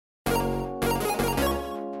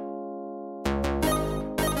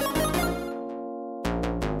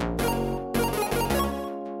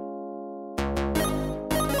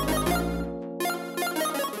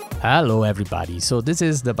Hello everybody. So this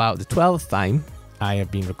is about the 12th time I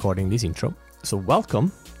have been recording this intro. So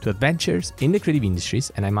welcome to Adventures in the Creative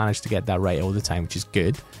Industries, and I managed to get that right all the time, which is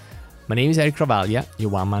good. My name is Eric Ravaglia,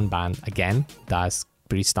 your one-man band. Again, that's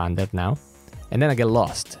pretty standard now. And then I get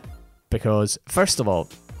lost because, first of all,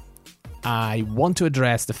 I want to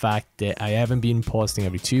address the fact that I haven't been posting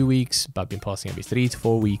every 2 weeks, but I've been posting every 3 to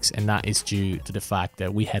 4 weeks, and that is due to the fact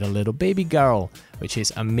that we had a little baby girl, which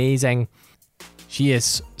is amazing. She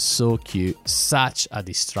is so cute, such a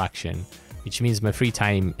distraction, which means my free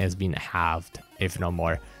time has been halved, if not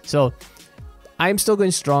more. So I'm still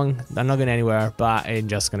going strong, I'm not going anywhere, but I'm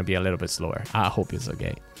just going to be a little bit slower. I hope it's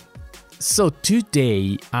okay. So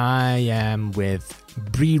today I am with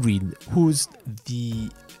Bree Reed, who's the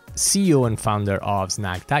CEO and founder of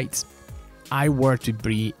Snag Tights. I worked with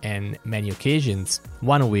Bree on many occasions,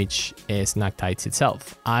 one of which is Snag Tights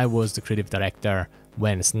itself. I was the creative director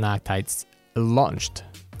when Snag Tights launched,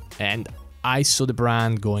 and I saw the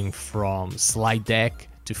brand going from slide deck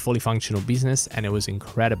to fully functional business, and it was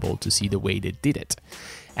incredible to see the way they did it.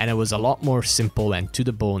 And it was a lot more simple and to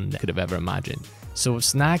the bone than I could have ever imagined. So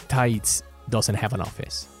Snag Tights doesn't have an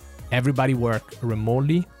office. Everybody work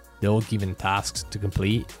remotely. They're all given tasks to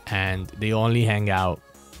complete, and they only hang out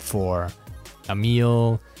for a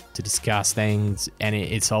meal, to discuss things, and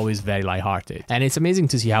it's always very lighthearted. And it's amazing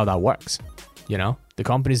to see how that works. You know, the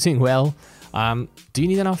company's doing well. Do you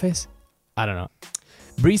need an office? I don't know.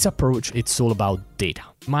 Bree's approach, it's all about data.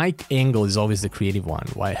 My angle is always the creative one,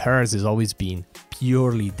 while hers has always been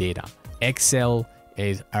purely data. Excel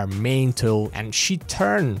is our main tool, and she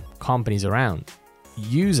turned companies around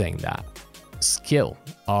using that skill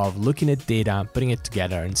of looking at data, putting it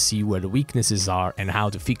together and see where the weaknesses are and how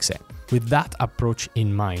to fix it. With that approach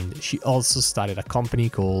in mind, she also started a company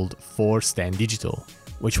called 4Stand Digital,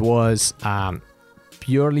 which was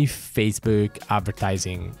purely Facebook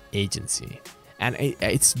advertising agency. And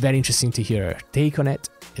it's very interesting to hear her take on it.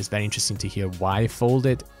 It's very interesting to hear why it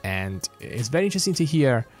folded, and it's very interesting to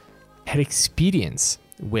hear her experience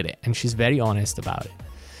with it. And she's very honest about it.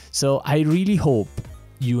 So I really hope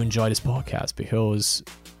you enjoy this podcast, because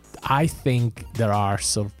I think there are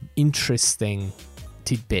sort of interesting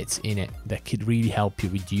tidbits in it that could really help you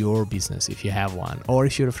with your business if you have one, or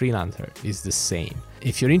if you're a freelancer, it's the same.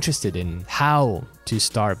 If you're interested in how to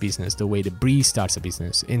start a business the way the Bree starts a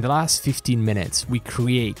business, in the last 15 minutes, we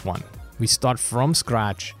create one. We start from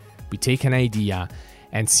scratch, we take an idea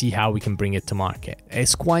and see how we can bring it to market.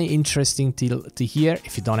 It's quite interesting to hear.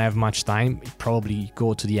 If you don't have much time, probably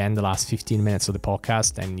go to the end, the last 15 minutes of the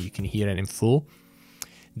podcast, and you can hear it in full.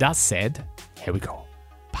 That said, here we go.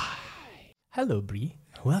 Hello, Bree.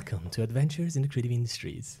 Welcome to Adventures in the Creative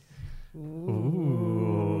Industries.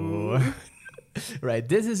 Ooh. Right,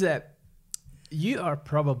 this is you are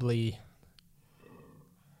probably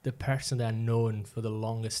the person that I've known for the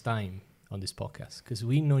longest time on this podcast, because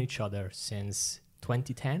we've known each other since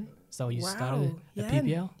 2010. Is that when you started at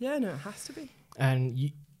PPL? Yeah, no, it has to be.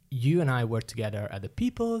 And you and I were together at the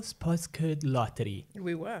People's Postcode Lottery.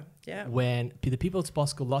 We were, yeah. When the People's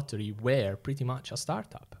Postcode Lottery were pretty much a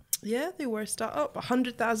startup. Yeah, they were a startup.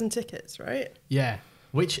 100,000 tickets, right? Yeah,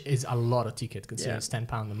 which is a lot of tickets considering it's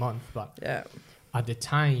 £10 a month. But at the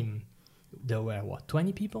time, there were,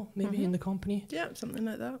 20 people maybe in the company? Yeah, something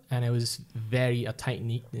like that. And it was very a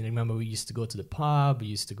tight-knit. I remember we used to go to the pub, we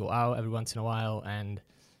used to go out every once in a while, and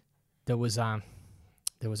there was a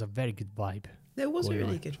very good vibe. There was a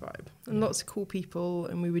really good vibe, and lots of cool people,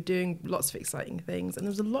 and we were doing lots of exciting things, and there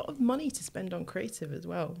was a lot of money to spend on creative as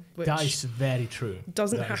well. Which that is very true.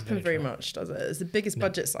 Doesn't happen very much, does it? It's the biggest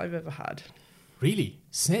budgets I've ever had. Really?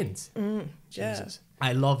 Since? Jesus. Yeah.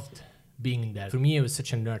 I loved being there. For me, it was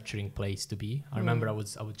such a nurturing place to be. I remember I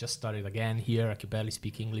was just started again here. I could barely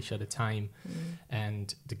speak English at the time,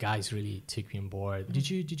 and the guys really took me on board. Did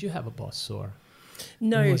you have a boss, or?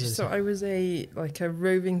 No, so I was a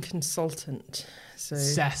roving consultant. So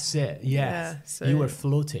that's it. Yeah. So you were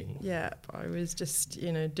floating. Yeah, I was just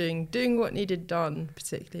doing what needed done,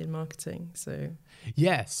 particularly in marketing. So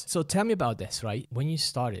yes. So tell me about this. Right, when you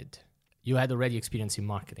started, you had already experience in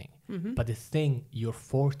marketing, but the thing, your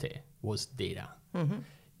forte was data.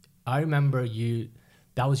 I remember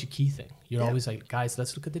that was your key thing. You're always like, guys,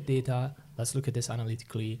 let's look at the data. Let's look at this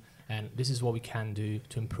analytically, and this is what we can do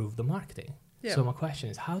to improve the marketing. Yeah. So my question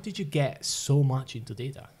is, how did you get so much into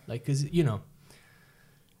data? Like, because,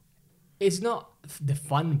 it's not the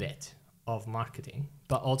fun bit of marketing,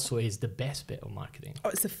 but also is the best bit of marketing. Oh,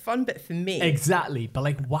 it's the fun bit for me. Exactly. But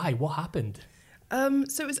like, why? What happened?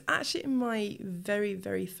 So it was actually in my very,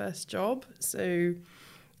 very first job. So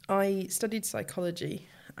I studied psychology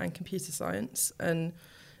and computer science, and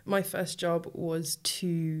my first job was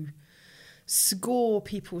to score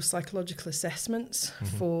people's psychological assessments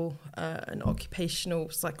for an occupational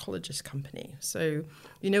psychologist company. So,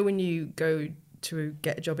 you know, when you go to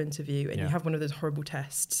get a job interview and you have one of those horrible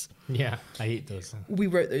tests. Yeah, I hate those. We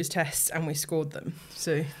wrote those tests and we scored them.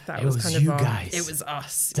 So that was kind you of guys. It was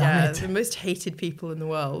us. Damn it. The most hated people in the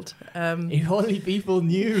world. If only people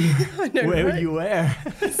knew I know, where right? you were.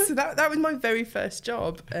 So that was my very first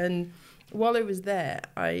job. And while I was there,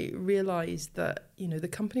 I realised that, you know, the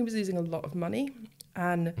company was losing a lot of money,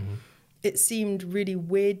 and it seemed really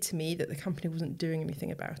weird to me that the company wasn't doing anything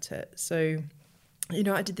about it. So, you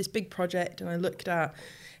know, I did this big project and I looked at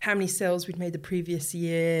how many sales we'd made the previous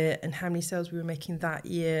year and how many sales we were making that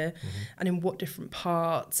year and in what different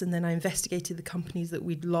parts. And then I investigated the companies that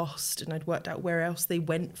we'd lost and I'd worked out where else they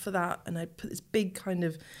went for that. And I'd put this big kind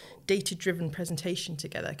of data-driven presentation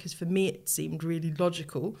together, because for me it seemed really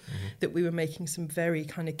logical that we were making some very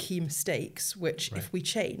kind of key mistakes, which if we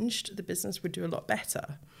changed, the business would do a lot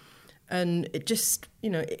better. And it just, you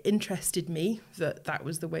know, it interested me that that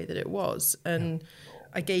was the way that it was. And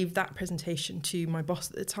I gave that presentation to my boss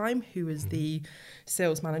at the time, who was the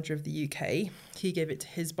sales manager of the UK. He gave it to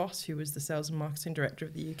his boss, who was the sales and marketing director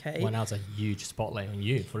of the UK. Well, now it's a huge spotlight on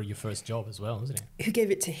you for your first job as well, isn't it? Who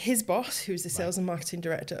gave it to his boss, who was the sales and marketing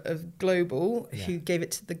director of Global, who gave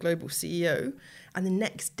it to the global CEO. And the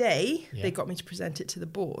next day, they got me to present it to the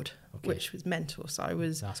board, which was mental. So I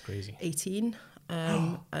was That's crazy. 18.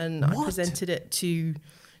 And I presented it to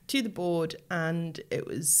the board, and it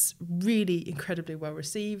was really incredibly well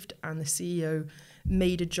received. And the CEO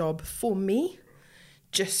made a job for me,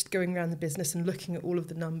 just going around the business and looking at all of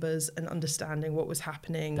the numbers and understanding what was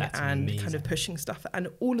happening. That's and amazing. kind of pushing stuff. And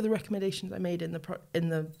all of the recommendations I made in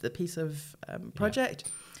the piece of project,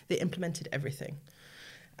 they implemented everything.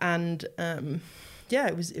 And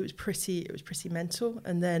it was pretty mental.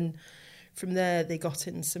 And then from there, they got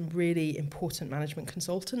in some really important management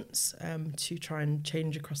consultants to try and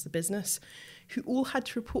change across the business, who all had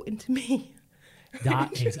to report into me.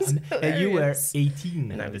 That is, and you were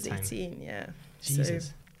 18 and at I was the time. 18, yeah.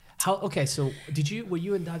 Jesus. So, so were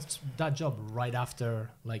you in that job right after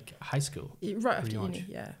like high school? Right after Pretty much. uni,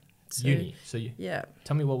 yeah. So, Yeah.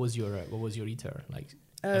 Tell me what was your iter like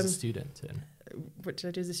as a student? And what did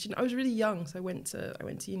I do as a student? I was really young, so I went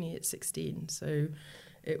to uni at 16. So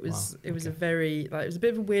it was a very it was a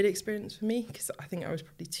bit of a weird experience for me, because I think I was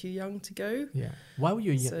probably too young to go. Yeah. Why were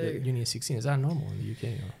you uni at 16? Is that normal in the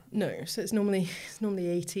UK? Or? No, so it's normally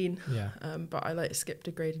 18. Yeah. But I skipped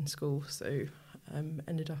a grade in school, so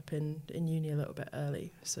ended up in uni a little bit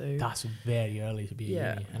early. So that's very early to be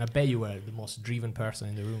at uni, and I bet you were the most driven person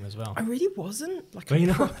in the room as well. I really wasn't. I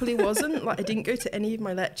properly wasn't. I didn't go to any of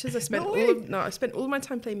my lectures. I spent I spent all my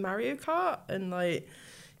time playing Mario Kart and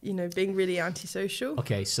being really antisocial.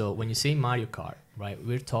 Okay, so when you say Mario Kart, right,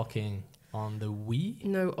 we're talking on the Wii?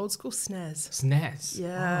 No, old school SNES. SNES?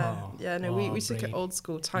 Yeah. We took it old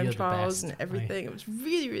school, time trials and everything. It was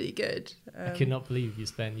really, really good. I could not believe you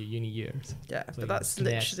spent your uni years. Yeah, but that's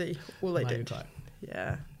literally all I did. Kart.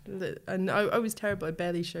 Yeah. And I was terrible. I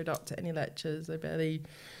barely showed up to any lectures. I barely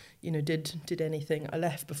did anything. I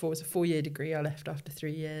left before it was a 4-year degree. I left after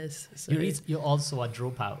 3 years. So. You're also a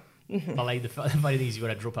dropout. But the funny thing is, you were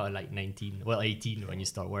a dropout at 18 when you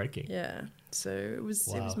start working. Yeah, so it was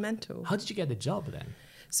mental. How did you get the job then?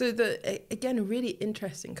 So again, a really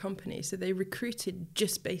interesting company. So they recruited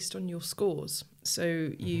just based on your scores. So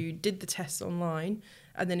you did the tests online,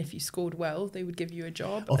 and then if you scored well, they would give you a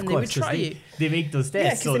job, of and course, they would try you. They make those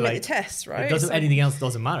tests. Yeah, because they make the tests, right? Anything else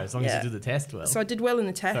doesn't matter as long as you do the test well. So I did well in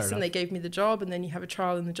the test, and they gave me the job, and then you have a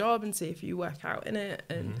trial in the job and see if you work out in it.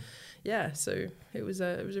 And so it was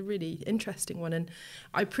a really interesting one, and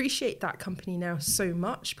I appreciate that company now so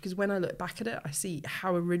much, because when I look back at it, I see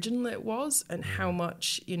how original it was and how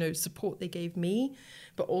much support they gave me,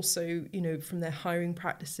 but also from their hiring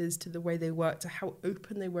practices to the way they worked to how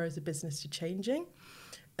open they were as a business to changing.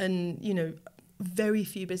 And very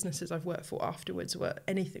few businesses I've worked for afterwards were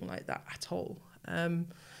anything like that at all.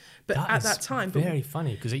 But at that time, very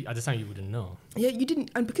funny, because at the time you wouldn't know. Yeah, you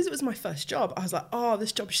didn't, and because it was my first job, I was like, "Oh,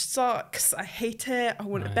 this job sucks. I hate it. I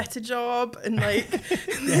want a better job." And now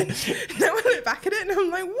I look back at it, and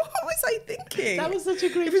I'm like, "What was I thinking?" That was such a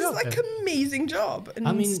great job. It was an amazing job, and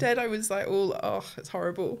instead I was like, "Oh, it's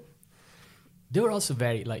horrible." They were also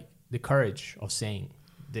very the courage of saying,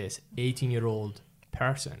 "This 18-year-old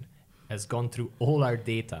person has gone through all our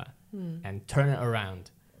data and turn it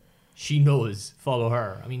around. She knows, follow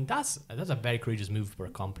her." I mean, that's a very courageous move for a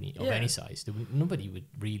company of any size. Nobody would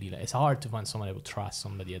really. It's hard to find someone that will trust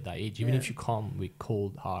somebody at that age, even if you come with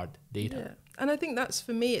cold, hard data. And I think that's,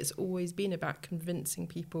 for me, it's always been about convincing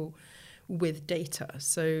people with data.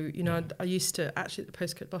 So, you know, I used to, actually at the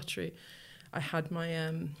Postcode Lottery, I had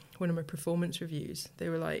my one of my performance reviews. They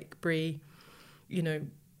were like, Brie, you know,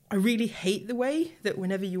 I really hate the way that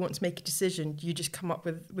whenever you want to make a decision, you just come up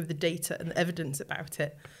with the data and the evidence about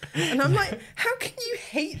it. And I'm like, how can you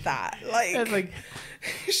hate that? Like,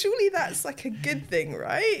 surely that's like a good thing,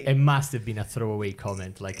 right? It must have been a throwaway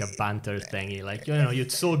comment, like a banter thingy. Like, you know, you're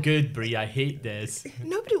so good, Brie, I hate this.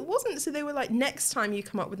 No, but it wasn't. So they were like, next time you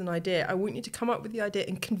come up with an idea, I want you to come up with the idea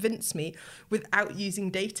and convince me without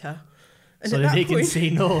using data. And so that they can say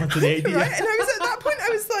no to the idea. Right? And I was at that point, I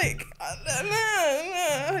was like,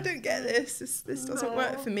 no, I don't get this. This doesn't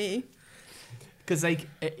work for me. Because like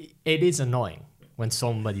it is annoying when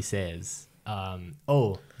somebody says,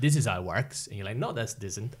 oh, this is how it works. And you're like, no, this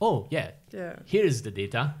isn't. Oh, yeah. Here's the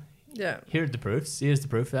data. Yeah. Here are the proofs. Here's the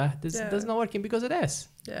proof that this is not working because of this.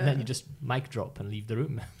 Yeah. And then you just mic drop and leave the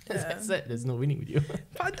room. That's it. There's no winning with you.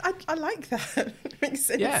 But I like that. It makes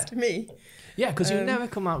sense to me. Yeah, because you never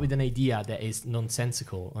come out with an idea that is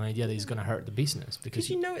nonsensical, an idea that is going to hurt the business. Because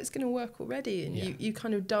you know it's going to work already, and you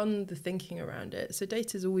kind of done the thinking around it. So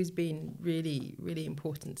data's always been really, really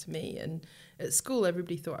important to me. And at school,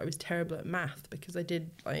 everybody thought I was terrible at math because I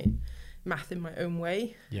did like math in my own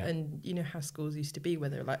way. Yeah. And you know how schools used to be, where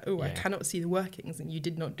they're like, I cannot see the workings, and you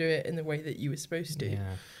did not do it in the way that you were supposed to.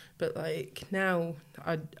 Yeah. But like now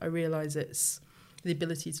I realise it's the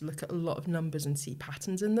ability to look at a lot of numbers and see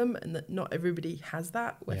patterns in them, and that not everybody has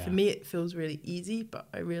that. Where for me it feels really easy, but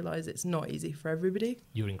I realise it's not easy for everybody.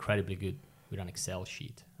 You're incredibly good with an Excel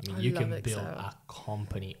sheet. I mean, you can build a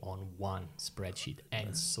company on one spreadsheet,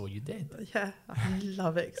 and so you did. Yeah, I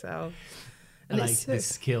love Excel. And like the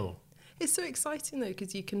skill. It's so exciting though,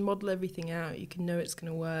 because you can model everything out. You can know it's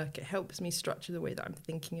going to work. It helps me structure the way that I'm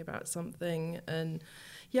thinking about something. And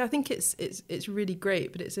yeah, I think it's really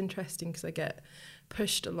great, but it's interesting because I get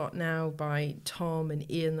pushed a lot now by Tom and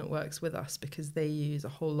Ian that works with us, because they use a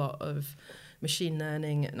whole lot of machine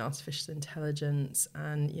learning and artificial intelligence,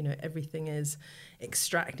 and you know, everything is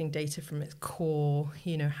extracting data from its core,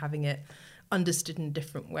 you know, having it understood in a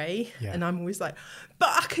different way. And I'm always like, but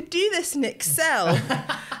I could do this in Excel. And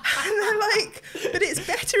they're like, but it's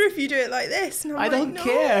better if you do it like this. And I'm like, don't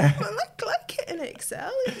care. I like it in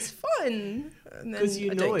Excel. It's fun. Because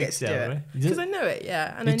you know Excel, right? Because I know it,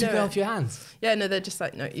 yeah. And you took it off your hands. Yeah, no, they're just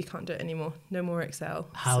like, no, you can't do it anymore. No more Excel.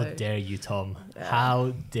 How dare you, Tom?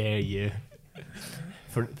 How dare you?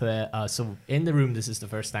 So in the room, this is the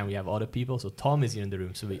first time we have other people. So Tom is here in the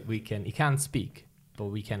room, so he can't speak, but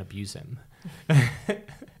we can abuse him.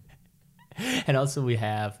 And also we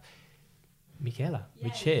have Michaela,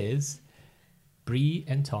 which is Brie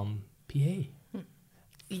and Tom PA.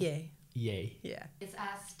 Yay. Yay. Yeah. It's a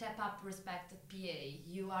step up respect of PA.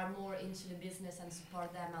 You are more into the business and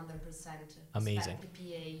support them 100%. Amazing. Respect the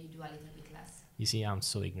PA, you do a little bit less. You see, I'm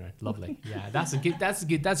so ignorant. Lovely. Yeah, that's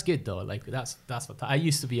good though. Like that's what I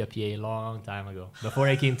used to be a PA a long time ago, before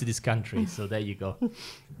I came to this country. So there you go.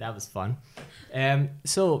 That was fun.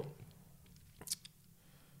 So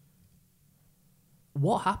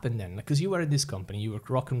what happened then? Because you were in this company, you were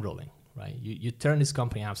rock and rolling, right? You turned this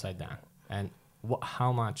company upside down, and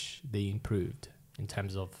how much they improved in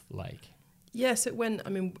terms of like. Yes, it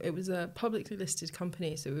was a publicly listed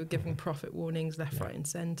company, so we were giving profit warnings left, right, and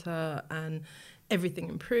centre, and everything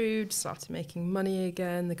improved. Started making money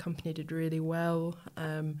again. The company did really well.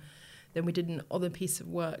 Then we did another piece of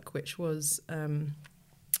work, which was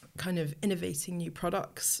kind of innovating new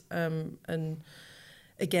products, and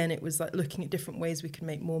again, it was like looking at different ways we could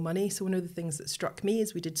make more money. So one of the things that struck me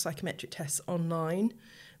is we did psychometric tests online,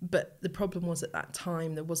 but the problem was at that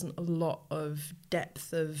time there wasn't a lot of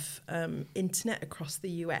depth of internet across the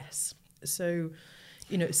US. So,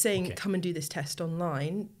 you know, saying come and do this test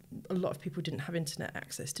online, a lot of people didn't have internet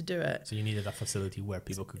access to do it. So you needed a facility where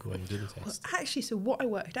people could go and do the test. Well, actually, so what I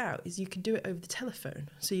worked out is you could do it over the telephone.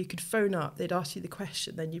 So you could phone up, they'd ask you the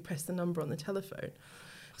question, then you press the number on the telephone.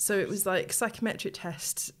 So it was like psychometric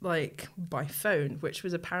tests like by phone, which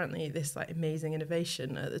was apparently this like amazing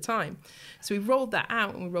innovation at the time. So we rolled that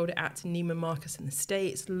out, and we rolled it out to Neiman Marcus in the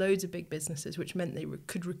States, loads of big businesses, which meant they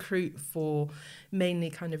could recruit for mainly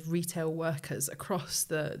kind of retail workers across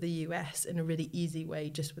the US in a really easy way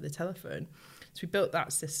just with a telephone. So we built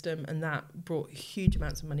that system, and that brought huge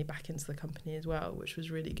amounts of money back into the company as well, which was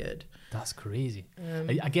really good. That's crazy.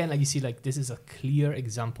 Again, like you see, like this is a clear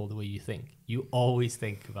example of the way you think. You always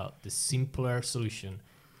think about the simpler solution.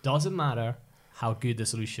 Doesn't matter how good the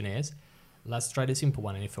solution is. Let's try the simple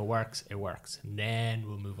one, and if it works, it works. And then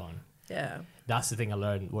we'll move on. Yeah. That's the thing I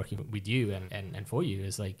learned working with you and for you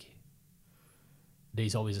is like,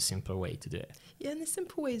 there's always a simpler way to do it. Yeah, and the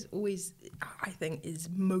simple way is always, I think, is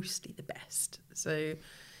mostly the best. So,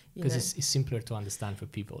 because it's simpler to understand for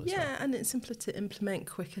people as well. Yeah, and it's simpler to implement,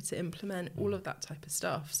 quicker to implement, all of that type of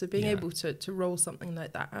stuff. So being able to roll something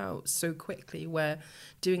like that out so quickly, where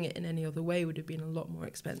doing it in any other way would have been a lot more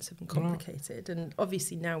expensive and complicated. And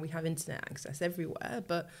obviously now we have internet access everywhere,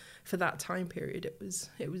 but for that time period, it was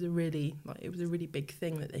a really big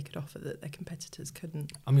thing that they could offer that their competitors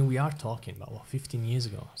couldn't. I mean, we are talking about 15 years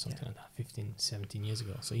ago, something like that, 15, 17 years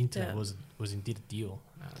ago. So internet was indeed a deal,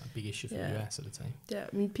 a big issue for the US at the time. Yeah,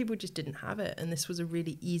 I mean, people just didn't have it, and this was a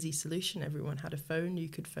really easy solution. Everyone had a phone. You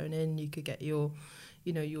could phone in. You could get your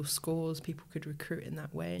scores. People could recruit in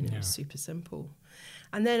that way, and it was super simple.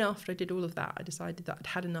 And then after I did all of that, I decided that I'd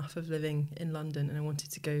had enough of living in London, and I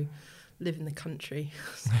wanted to go live in the country.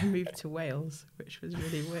 So I moved to Wales, which was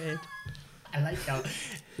really weird. I like how,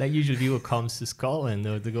 like, usually people comes to Scotland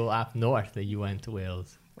or to go up north, and you went to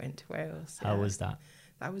Wales. Went to Wales. How was that?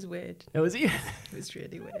 That was weird. It was It was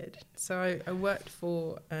really weird. So I worked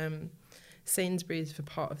for Sainsbury's for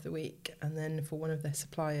part of the week, and then for one of their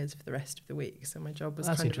suppliers for the rest of the week. So my job was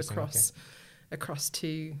kind of across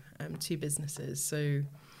two businesses. So,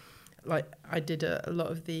 like, I did a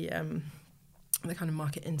lot of the kind of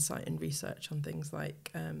market insight and research on things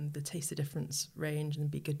like the Taste the Difference range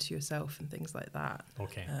and Be Good to Yourself and things like that.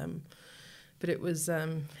 Okay. But it was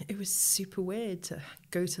super weird to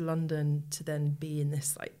go to London to then be in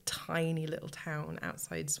this like tiny little town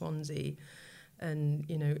outside Swansea, and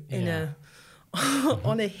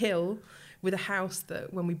on a hill with a house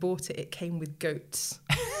that when we bought it came with goats.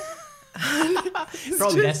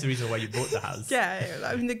 Probably that's the reason why you bought the house. Yeah,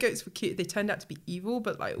 I mean the goats were cute. They turned out to be evil,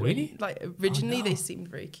 but like really, originally they seemed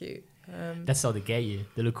very cute. That's how they get you.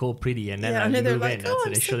 They look all pretty, and then you move like, in. Oh,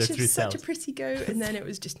 I'm such a self. pretty goat, and then it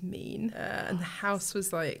was just mean. And the house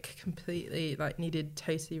was like completely like needed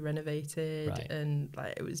totally renovated, and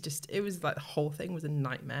like it was like the whole thing was a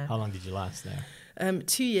nightmare. How long did you last there?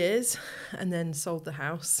 2 years, and then sold the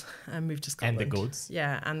house and moved to Scotland. And the goats?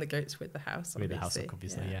 Yeah, and the goats with the house, obviously. With the house,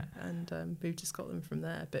 obviously, yeah. And moved to Scotland from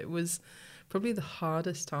there. But it was probably the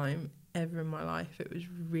hardest time ever in my life.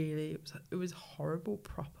 It was horrible,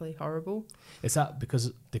 properly horrible. Is that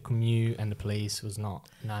because the commute and the place was not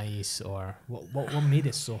nice, or what made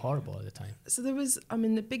it so horrible at the time? So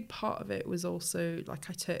the big part of it was also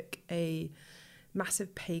like I took a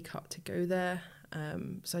massive pay cut to go there.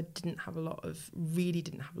 So I didn't have a lot of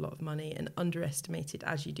money, and underestimated,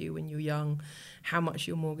 as you do when you're young, how much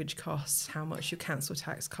your mortgage costs, how much your council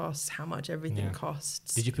tax costs, how much everything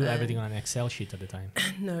costs. Did you put everything on an Excel sheet at the time?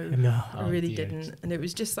 No, I really didn't. And it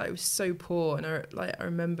was just like, it was so poor. And I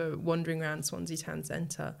remember wandering around Swansea town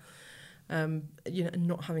centre, and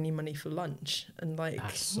not having any money for lunch, and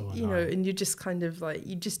and you just kind of like,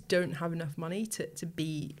 you just don't have enough money to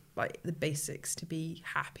be like the basics to be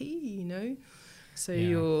happy, So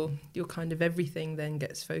your kind of everything then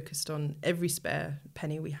gets focused on every spare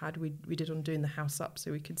penny we had. We did on doing the house up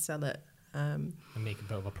so we could sell it and make a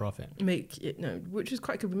bit of a profit. Which was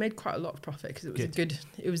quite good. We made quite a lot of profit because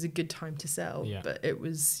it was a good time to sell. Yeah. But it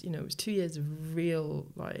was 2 years of real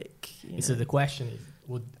So the question is,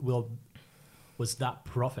 was that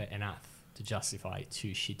profit enough to justify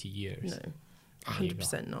 2 shitty years? No.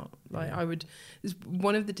 100% not. It's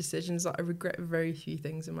one of the decisions that I regret very few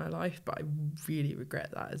things in my life, but I really regret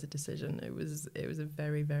that as a decision. It was a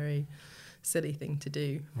very, very silly thing to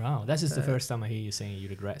do. Wow, that's just the first time I hear you saying you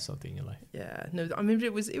regret something in your life. Yeah, no, I mean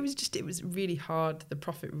it was really hard. The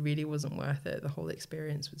profit really wasn't worth it. The whole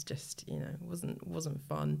experience was just wasn't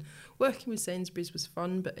fun. Working with Sainsbury's was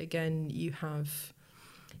fun, but again you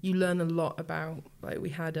learn a lot about we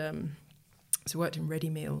had so we worked in ready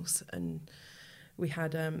meals, and we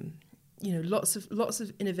had lots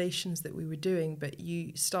of innovations that we were doing, but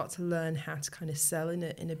you start to learn how to kind of sell in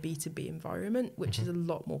a B2B environment, which is a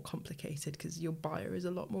lot more complicated because your buyer is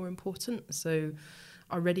a lot more important. So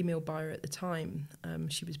our ready meal buyer at the time,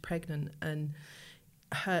 she was pregnant, and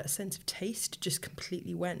her sense of taste just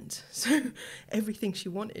completely went. So everything she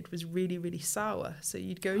wanted was really, really sour. So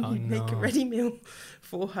you'd go and you'd make a ready meal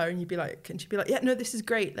for her, and she'd be like, yeah, no, this is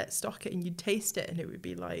great, let's stock it. And you'd taste it, and it would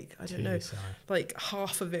be like, I don't know, like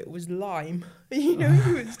half of it was lime.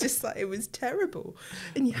 It was just like, it was terrible.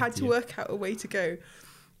 And you had to work out a way to go,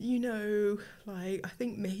 like, I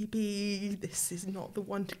think maybe this is not the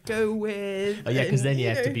one to go with. Oh yeah, because then you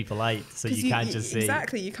have know, to be polite, so you can't just say,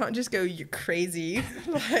 exactly. You can't just go, "You're crazy."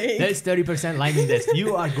 Like, there's 30% lime in this.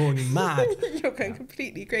 You are going mad. you're going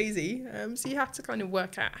completely crazy. So you have to kind of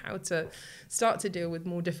work out how to start to deal with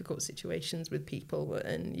more difficult situations with people,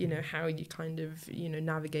 and how you kind of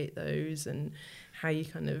navigate those, and how you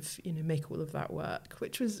kind of make all of that work,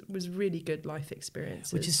 which was really good life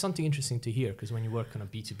experiences. Which is something interesting to hear, because when you work on a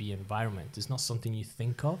B2B environment, it's not something you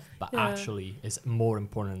think of, but actually is more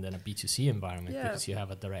important than a B2C environment, because you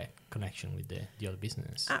have a direct connection with the other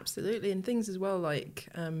business. Absolutely, and things as well like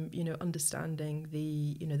understanding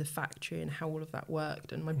the factory and how all of that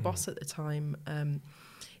worked. And my boss at the time,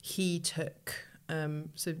 he took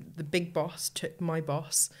so the big boss took my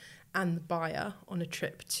boss and the buyer on a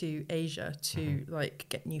trip to Asia to like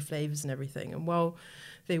get new flavors and everything. And while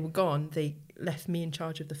they were gone, they left me in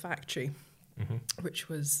charge of the factory, which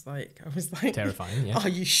was like, I was like, terrifying. Yeah. Are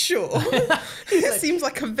you sure? It seems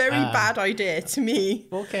like a very bad idea to me.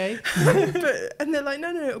 Okay. And they're like,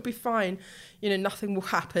 no, it'll be fine. Nothing will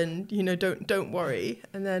happen. Don't worry.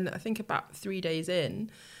 And then I think about 3 days in,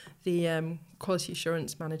 the quality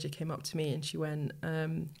assurance manager came up to me and she went,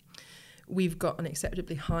 we've got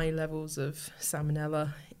unacceptably high levels of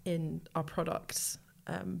salmonella in our products,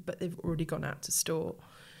 but they've already gone out to store.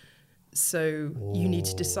 So you need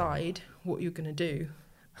to decide what you're going to do.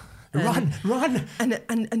 Run!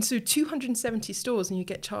 And so 270 stores, and you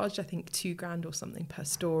get charged, I think, $2,000 or something per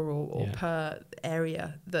store or per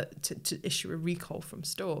area that to issue a recall from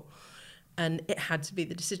store. And the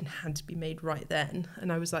decision had to be made right then.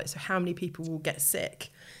 And I was like, so how many people will get sick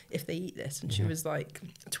if they eat this? And she was like,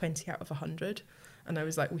 20 out of 100. And I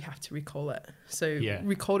was like, we have to recall it. So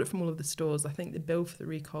recalled it from all of the stores. I think the bill for the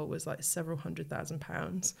recall was like several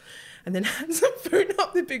 £100,000. And then had to phone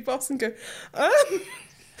up the big boss and go,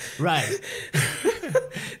 right.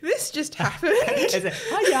 This just happened.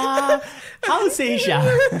 Hiya, how's Asia?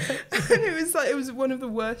 And it was one of the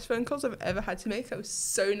worst phone calls I've ever had to make. I was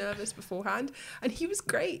so nervous beforehand, and he was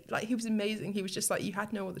great. Like, he was amazing. He was just like, you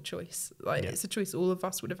had no other choice. Like, it's a choice all of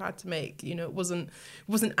us would have had to make. It wasn't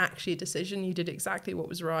actually a decision. You did exactly what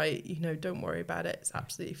was right. Don't worry about it. It's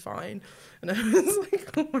absolutely fine. And I was like,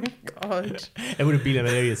 oh my God. It would have been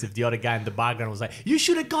hilarious if the other guy in the background was like, you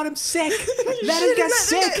should have got him sick. Let him get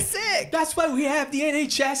sick. That's why we have the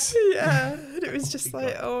NHS. Yeah. And it was just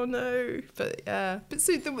like, oh no. But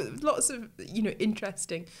so there were lots of,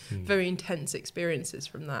 interesting, very intense experiences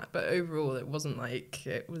from that. But overall, it wasn't like,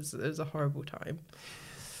 it was a horrible time.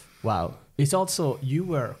 Wow. It's also, you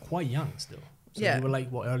were quite young still. So you were like,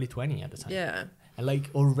 early 20 at the time. Yeah. And like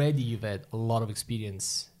already you've had a lot of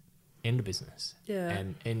experience in the business. Yeah.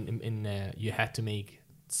 And you had to make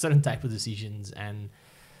certain type of decisions, and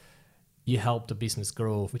you helped the business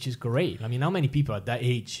grow, which is great. I mean, how many people at that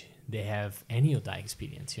age, they have any of that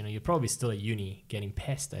experience? You're probably still at uni getting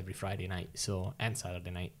pissed every Friday night, and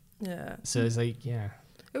Saturday night. Yeah. So it's like,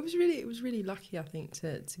 It was really lucky, I think,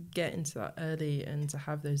 to get into that early and to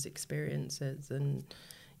have those experiences and,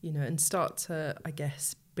 and start to, I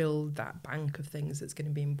guess, build that bank of things that's going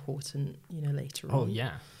to be important, later on. Oh,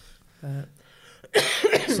 yeah.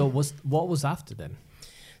 So what was after then?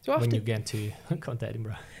 So after, when you get to come to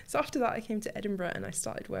Edinburgh? So after that, I came to Edinburgh and I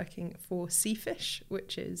started working for Seafish,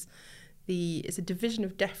 which is it's a division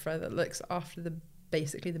of DEFRA that looks after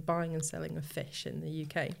basically the buying and selling of fish in the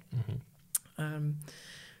UK.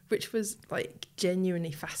 Which was like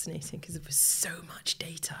genuinely fascinating because there was so much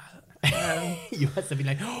data. You must have been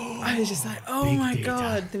like, I was just like, oh my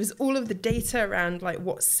God. There was all of the data around like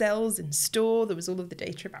what sells in store. There was all of the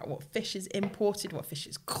data about what fish is imported, what fish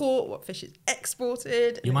is caught, what fish is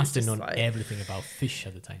exported. You must have known everything about fish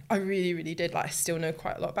at the time. I really, really did. Like, I still know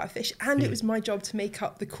quite a lot about fish. And it was my job to make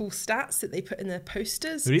up the cool stats that they put in their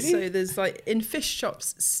posters. Really? So there's like, in fish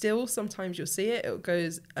shops still, sometimes you'll see it. It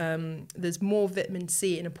goes, there's more vitamin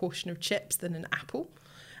C in a portion of chips than an apple.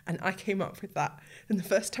 And I came up with that. And the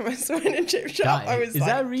first time I saw it in a chip shop, I was like... Is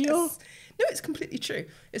that real? Yes. No, it's completely true.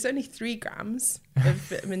 It's only 3 grams of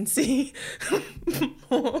vitamin C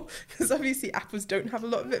more, because obviously apples don't have a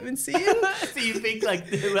lot of vitamin C in. So you think like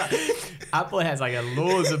apple has like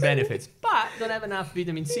loads of benefits, but don't have enough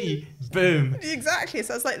vitamin C. Boom. Exactly.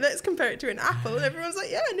 So I was like, let's compare it to an apple. And everyone's like,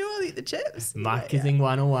 yeah, no, I'll eat the chips. Marketing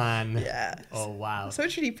 101. Yeah. Oh, wow. So I'm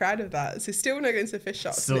really proud of that. So still when I go into the fish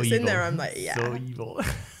shop, so it's evil. in there, I'm like, yeah. So evil.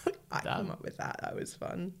 I come up with that. That was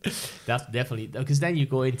fun. That's definitely, because then you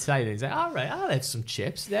go inside and it's like, all right, I'll have some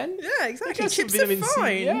chips then. Yeah, exactly. Chips are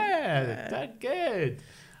fine. Yeah, that's good.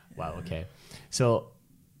 Wow, okay. So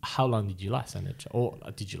how long did you last? Or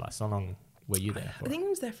did you last? How long were you there for? I think I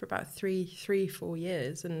was there for about 4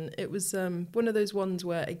 years, and it was one of those ones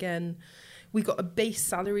where, again, we got a base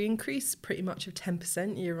salary increase pretty much of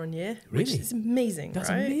 10% year on year, which Really? is amazing. That's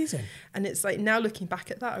right? amazing. And it's like, now looking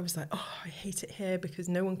back at that, I was like, oh, I hate it here because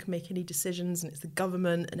no one can make any decisions, and it's the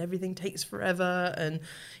government, and everything takes forever, and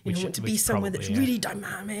you want to be somewhere that's really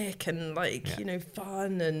dynamic and like,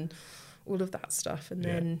 fun and all of that stuff. And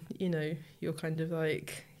then, you're kind of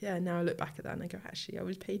like, now I look back at that and I go, actually, I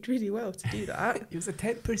was paid really well to do that. It was a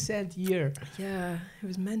 10% year Yeah, it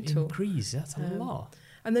was mental. increase. That's a lot.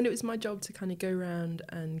 And then it was my job to kind of go around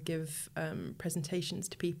and give presentations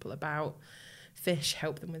to people about fish,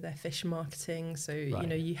 help them with their fish marketing. So,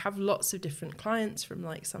 you have lots of different clients, from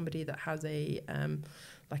like somebody that has a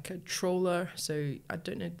like a trawler. So I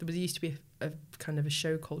don't know, there used to be a kind of a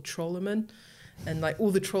show called Trawlerman. And like all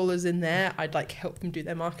the trawlers in there, I'd like help them do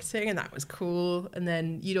their marketing, and that was cool. And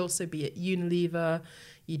then you'd also be at Unilever,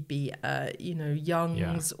 you'd be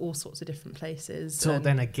Young's, all sorts of different places. So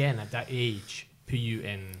then again, at that age, put you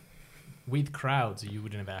in with crowds you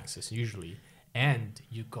wouldn't have access usually, and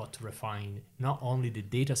you got to refine not only the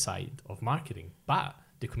data side of marketing, but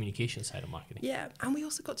the communication side of marketing. Yeah, and we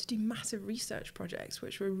also got to do massive research projects,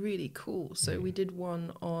 which were really cool. So we did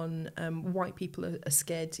one on why people are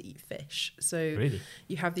scared to eat fish. So Really?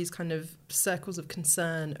 you have these kind of circles of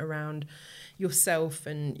concern around yourself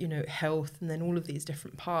and, health, and then all of these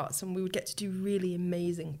different parts. And we would get to do really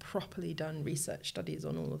amazing, properly done research studies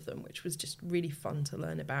on all of them, which was just really fun to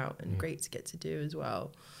learn about and great to get to do as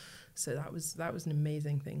well. So that was an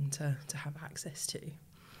amazing thing to have access to.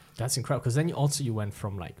 That's incredible, because then you went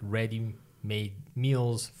from like ready-made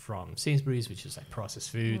meals from Sainsbury's, which is like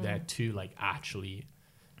processed food, there to like actually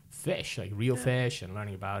fish, like real fish, and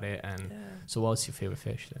learning about it. And so what's your favorite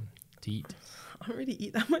fish then to eat? I don't really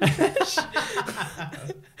eat that much fish.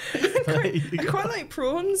 I quite like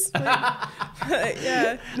prawns. That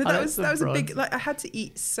was a big, like, I had to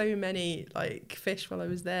eat so many like fish while I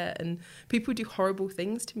was there, and people do horrible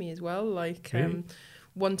things to me as well. Like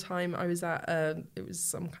one time I was at it was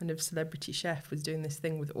some kind of celebrity chef was doing this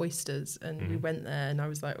thing with oysters, and we went there, and I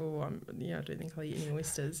was like, I don't think I'll eat any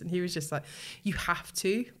oysters. And he was just like, you have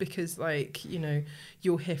to, because like,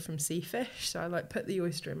 you're here from Seafish. So I like put the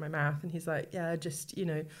oyster in my mouth, and he's like, yeah, just,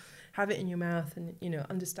 have it in your mouth and,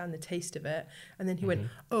 understand the taste of it. And then he went,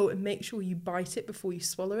 and make sure you bite it before you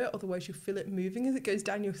swallow it, otherwise you'll feel it moving as it goes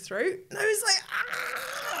down your throat. And I was like,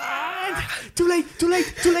 Too late.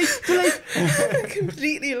 I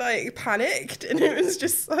completely like panicked, and it was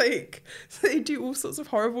just like, they do all sorts of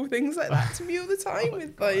horrible things like that to me all the time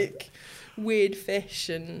with like weird fish,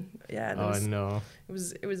 and it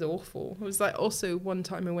was awful. It was like, also one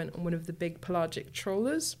time I went on one of the big pelagic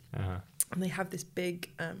trawlers, and they have this big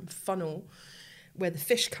funnel where the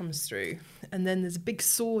fish comes through, and then there's a big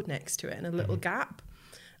sword next to it and a little gap.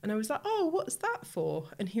 And I was like, what's that for?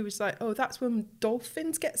 And he was like, that's when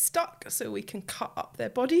dolphins get stuck, so we can cut up their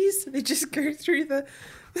bodies. They just go through the... And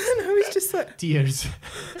I was just like... Tears.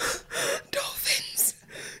 Dolphins.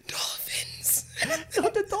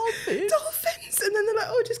 Not the dolphins. Dolphins. And then they're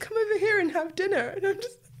like, just come over here and have dinner. And I'm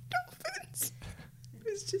just like, dolphins.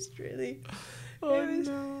 It was just really...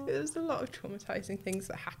 It was a lot of traumatizing things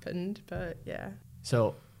that happened, but yeah.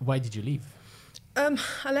 So why did you leave?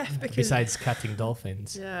 I left because... Besides cutting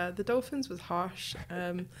dolphins. Yeah, the dolphins was harsh.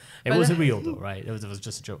 It wasn't real though, right? It was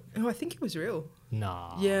just a joke. No, I think it was real.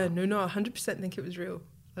 No. Yeah, no, I 100% think it was real.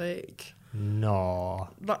 Like... No.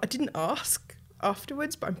 Like, I didn't ask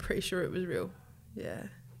afterwards, but I'm pretty sure it was real. Yeah.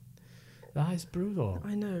 That is brutal.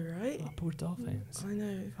 I know, right? Oh, poor dolphins. I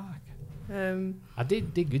know. Fuck. Are they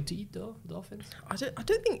good to eat though, dolphins? I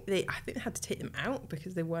don't think I think they had to take them out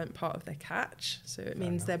because they weren't part of their catch. So it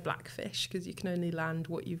means they're blackfish, because you can only land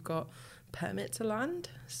what you've got permit to land.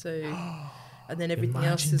 So and then everything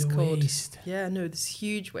else is called waste. This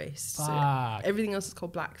huge waste. Fuck. So everything else is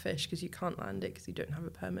called blackfish because you can't land it because you don't have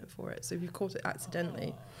a permit for it. So if you've caught it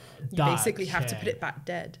accidentally, you basically have to put it back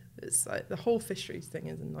dead. It's like the whole fisheries thing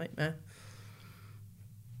is a nightmare.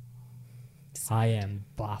 I am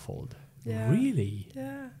baffled. Yeah. Really?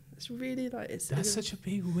 Yeah. It's really like... That's such a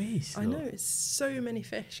big waste. I know. It's so many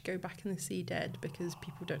fish go back in the sea dead because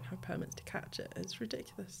people don't have permits to catch it. It's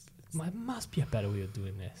ridiculous. There must be a better way of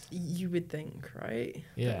doing this. You would think, right?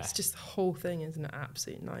 Yeah. But it's just the whole thing is an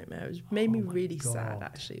absolute nightmare. It made me really sad,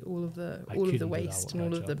 actually. All of the waste and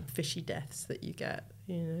all of the fishy deaths that you get,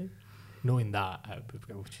 Knowing that, I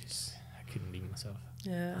couldn't leave myself.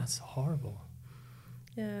 Yeah. That's horrible.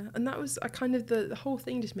 Yeah, and that was the whole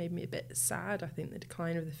thing just made me a bit sad. I think the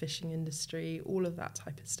decline of the fishing industry, all of that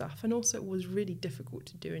type of stuff. And also it was really difficult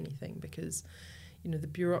to do anything because, the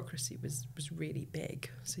bureaucracy was really big.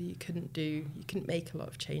 So you couldn't make a lot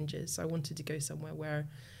of changes. So I wanted to go somewhere where,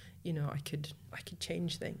 I could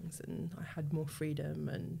change things and I had more freedom,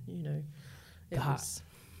 and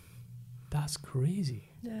That's crazy.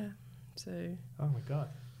 Yeah. So. Oh my God.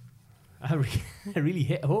 I really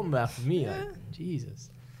hit home that for me. Yeah. Like,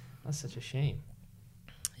 Jesus, that's such a shame.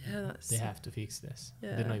 Yeah, They have to fix this.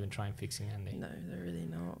 Yeah. They're not even trying fixing it, are they? No, they're really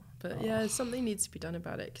not. But something needs to be done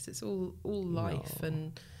about it, because it's all life. No.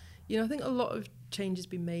 And, I think a lot of change has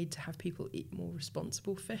been made to have people eat more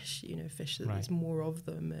responsible fish, fish that there's more of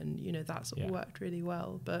them. And, that's all worked really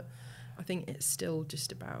well. But I think it's still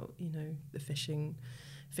just about, the fishing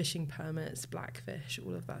permits, blackfish,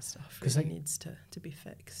 all of that stuff really needs to be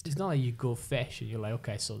fixed. It's not like you go fish and you're like,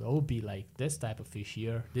 okay, so there will be like this type of fish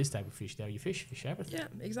here, this type of fish there. You fish everything. Yeah,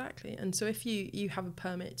 exactly. And so if you have a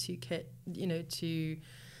permit to to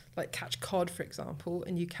like catch cod, for example,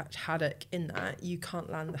 and you catch haddock in that, you can't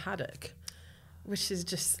land the haddock, which is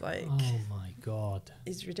just like, oh my God,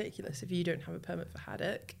 is ridiculous. If you don't have a permit for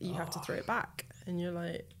haddock, you have to throw it back, and you're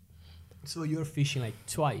like, so you're fishing like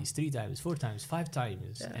twice, 3 times, 4 times, 5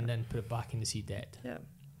 times, and then put it back in the sea dead. Yeah.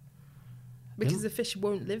 Because the fish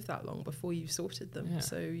won't live that long before you've sorted them. Yeah.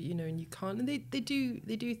 So, and you can't. And they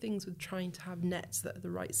do things with trying to have nets that are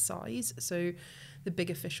the right size. So the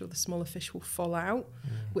bigger fish or the smaller fish will fall out,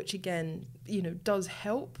 which again, does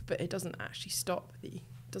help, but it doesn't actually stop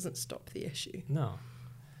the issue. No.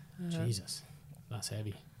 Jesus, that's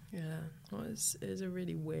heavy. Yeah, well, it is a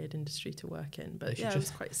really weird industry to work in, but it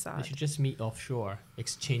was quite sad. They should just meet offshore,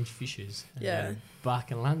 exchange fishes, and then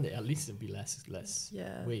back and land it. At least it'd be less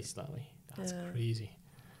waste that way. That's crazy.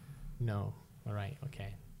 No, all right,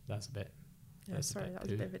 okay, that's a bit. Yeah, sorry, that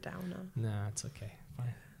was a bit of a downer. No, it's okay,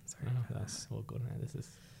 fine. Sorry, that's all good now. This is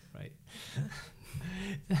right.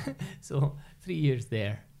 So 3 years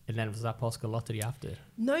there. And then was that Postcode Lottery after?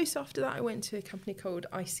 No, so after that I went to a company called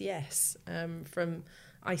ICS, from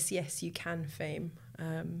ICS You Can fame,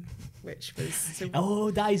 which was...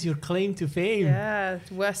 that is your claim to fame. Yeah,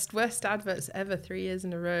 worst adverts ever 3 years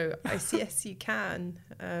in a row. ICS You Can.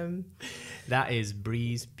 That is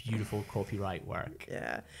Bree's beautiful copyright work.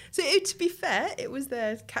 Yeah. So to be fair, it was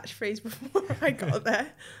their catchphrase before I got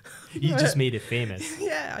there. You just made it famous.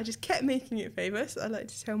 Yeah, I just kept making it famous, I like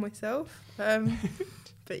to tell myself.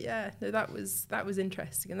 But yeah, no, that was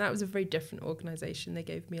interesting, and that was a very different organisation. They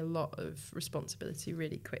gave me a lot of responsibility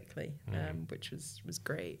really quickly, which was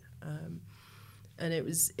great. And it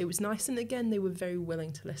was nice. And again, they were very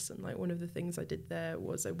willing to listen. Like, one of the things I did there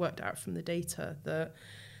was I worked out from the data that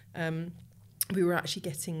we were actually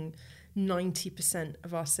getting 90%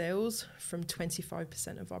 of our sales from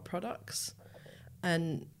 25% of our products,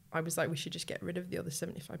 and I was like, we should just get rid of the other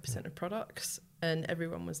 75% of products. And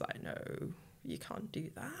everyone was like, no, you can't do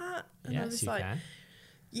that. And I was like,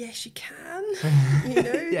 yes, you can.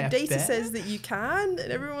 Data says that you can.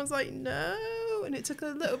 And everyone's like, no. And it took a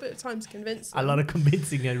little bit of time to convince them. A lot of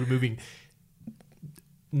convincing and removing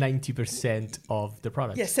 90% of the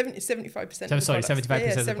product. Yeah, 75% of the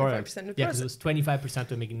 75% of the product. Yeah, because it was 25%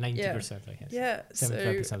 to making 90%, I guess. Yeah.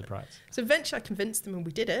 75% of the products. So eventually I convinced them, and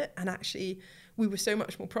we did it. And actually we were so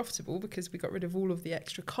much more profitable because we got rid of all of the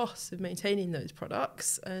extra costs of maintaining those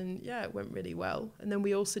products. And yeah, it went really well. And then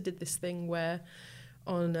we also did this thing where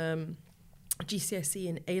on GCSE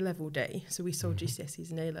and A-level day, so we sold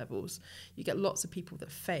GCSEs and A-levels, you get lots of people that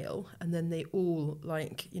fail, and then they all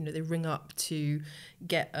they ring up to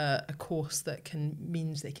get a course that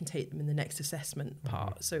means they can take them in the next assessment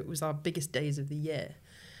part. So it was our biggest days of the year.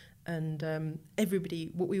 And everybody,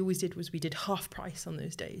 what we always did was we did half price on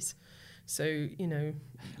those days. So,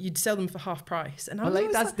 you'd sell them for half price. And I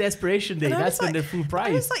was that's like, desperation day. That's when they're full price.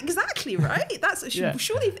 I was like, exactly, right?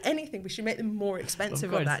 Surely, if anything, we should make them more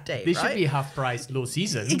expensive on that day, They should be half price, low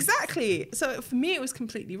season. Exactly. So for me, it was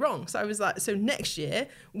completely wrong. So I was like, so next year,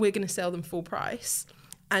 we're going to sell them full price,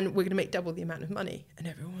 and we're going to make double the amount of money. And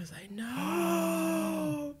everyone was like,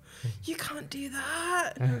 no, you can't do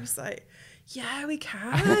that. And I was like, yeah, we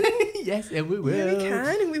can. Yes, and we will. Yeah, we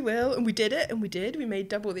can, and we will. And we did it, and we did. We made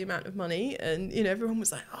double the amount of money. And, everyone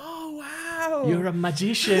was like, oh, wow. You're a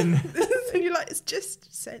magician. So you're like, it's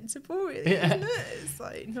just sensible, really, isn't it? It's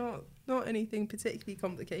like not anything particularly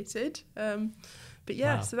complicated. But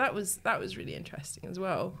yeah, wow. So that was really interesting as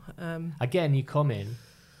well. Again, you come in,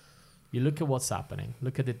 you look at what's happening,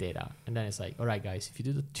 look at the data, and then it's like, all right, guys, if you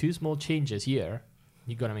do the 2 small changes here,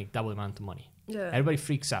 you're going to make double the amount of money. Yeah. Everybody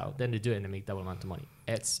freaks out, then they do it and they make double amount of money.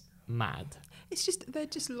 It's mad. They're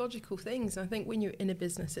just logical things. I think when you're in a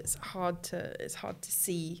business, it's hard to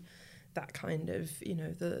see that kind of,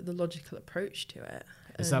 the logical approach to it.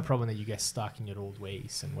 Is that a problem that you get stuck in your old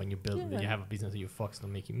ways, and when you build, Yeah. you have a business that you're focused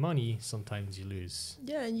on making money, sometimes you lose.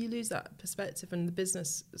 Yeah, and you lose that perspective and the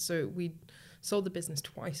business. So we sold the business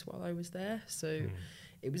twice while I was there. So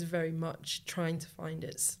it was very much trying to find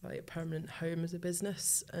its like permanent home as a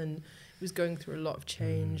business, and it was going through a lot of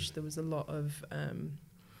change. There was a lot of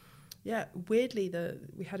weirdly,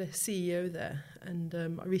 we had a CEO there, and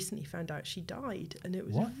I recently found out she died, and it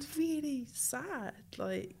was What? really sad.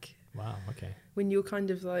 Like, Wow. Okay. when you're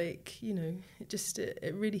kind of like,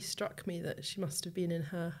 it really struck me that she must have been in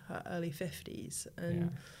her early 50s,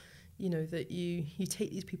 and that you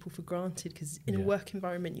take these people for granted, because in a work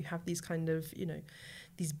environment you have these kind of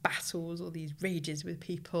these battles or these rages with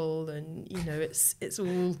people, and it's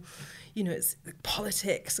all it's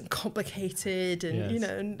politics and complicated, and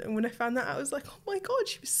and when I found that, I was like, oh my god,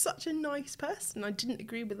 she was such a nice person. I didn't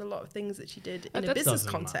agree with a lot of things that she did in a business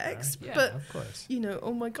context, but of course,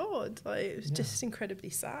 oh my god, like, it was just incredibly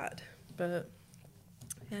sad. But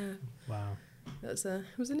wow,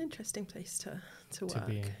 it was an interesting place to work. to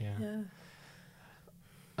be in, Yeah.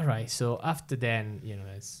 All right, so after then,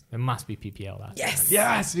 there must be PPL. That Yes. time.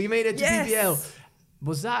 Yes, we made it to Yes.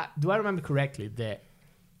 PPL. Do I remember correctly that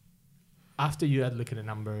after you had looked at the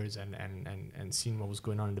numbers and seen what was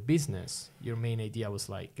going on in the business, your main idea was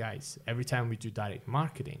like, guys, every time we do direct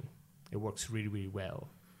marketing, it works really, really well.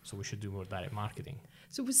 So we should do more direct marketing.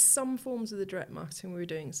 So it was some forms of the direct marketing we were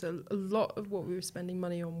doing. So a lot of what we were spending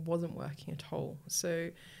money on wasn't working at all. So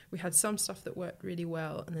we had some stuff that worked really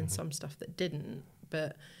well, and then some stuff that didn't.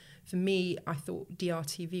 But for me, I thought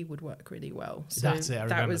DRTV would work really well. So that's it. I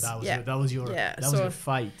remember that was your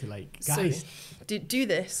fight to like, guys, so do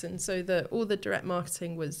this. And so all the direct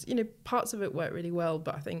marketing was, parts of it worked really well,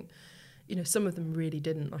 but I think, some of them really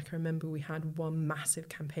didn't. Like, I remember we had one massive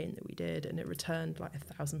campaign that we did, and it returned like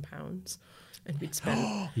 £1,000, and we'd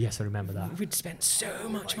spent. Yes, I remember that. We'd spent so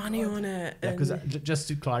much money on it. Yeah, because just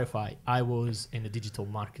to clarify, I was in the digital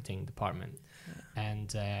marketing department,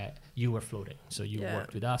 and you were floating. So you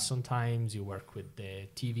worked with us sometimes. You worked with the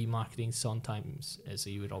TV marketing sometimes. So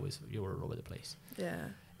you were all over the place. Yeah.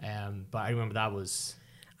 But I remember that was.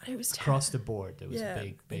 It was across the board. There was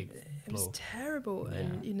a big blow. It was terrible. Yeah.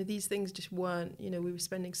 And, these things just weren't, we were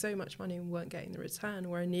spending so much money and weren't getting the return,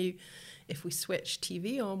 where I knew if we switched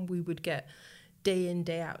TV on, we would get day in,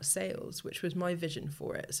 day out sales, which was my vision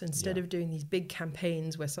for it. So instead of doing these big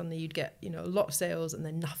campaigns where suddenly you'd get, a lot of sales and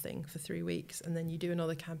then nothing for 3 weeks, and then you do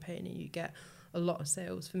another campaign and you get a lot of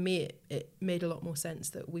sales. For me, it made a lot more sense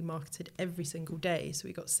that we marketed every single day. So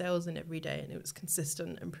we got sales in every day, and it was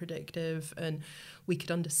consistent and predictive, and we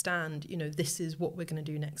could understand, this is what we're going to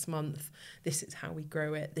do next month. This is how we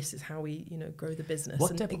grow it. This is how we, grow the business.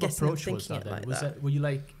 What type of approach was that then? Were you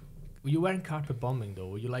like, you weren't carpet bombing though?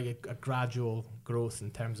 Were you like a gradual growth in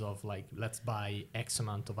terms of like, let's buy X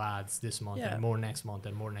amount of ads this month and more next month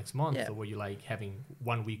and more next month? Or were you like having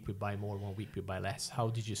 1 week we buy more, 1 week we buy less? How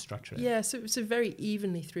did you structure it? Yeah, so it was very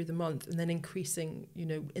evenly through the month, and then increasing,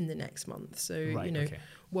 in the next month. So,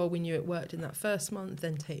 while we knew it worked in that first month,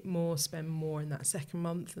 then take more, spend more in that second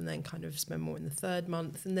month, and then kind of spend more in the third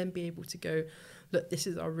month, and then be able to go, look, this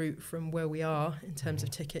is our route from where we are in terms of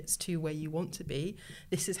tickets to where you want to be.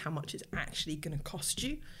 This is how much it's actually going to cost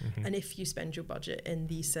you. And if you spend your budget in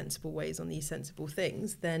these sensible ways on these sensible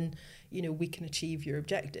things, then, we can achieve your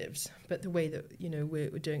objectives. But the way that, we're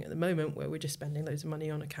doing at the moment, where we're just spending loads of money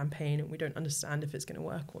on a campaign and we don't understand if it's going to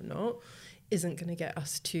work or not, isn't going to get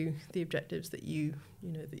us to the objectives that you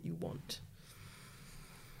want.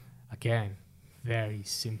 Again, very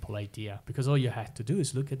simple idea, because all you had to do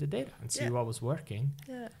is look at the data and see what was working.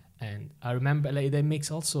 Yeah. And I remember that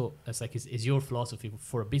makes also, it's your philosophy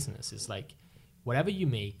for a business. It's like, whatever you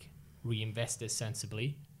make, reinvest it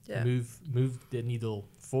sensibly, move the needle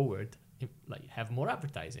forward, like have more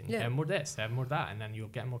advertising, have more this, have more that, and then you'll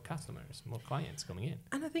get more customers, more clients coming in.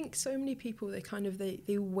 And I think so many people,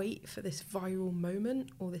 they wait for this viral moment,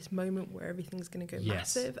 or this moment where everything's going to go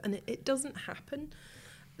massive, and it doesn't happen.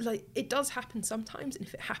 Like, it does happen sometimes, and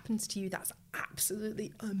if it happens to you, that's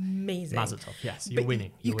absolutely amazing. Mazel tov, yes, you're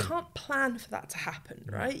winning. You can't plan for that to happen,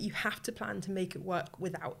 right? You have to plan to make it work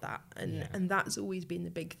without that, and that's always been the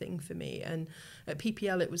big thing for me. And at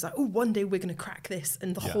PPL, it was like, oh, one day we're going to crack this,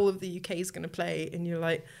 and the whole of the UK is going to play, and you're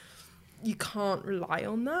like, you can't rely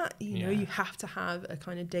on that. You have to have a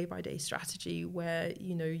kind of day-by-day strategy where,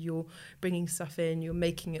 you're bringing stuff in, you're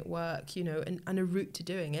making it work, and a route to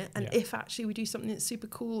doing it. And if actually we do something that's super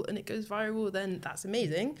cool and it goes viral, then that's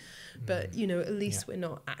amazing. But, at least we're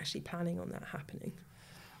not actually planning on that happening.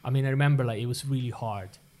 I mean, I remember, like, it was really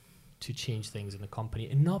hard to change things in the company,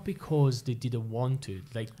 and not because they didn't want to.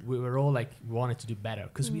 Like we were all like wanted to do better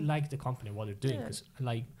because we liked the company, what they're doing. Because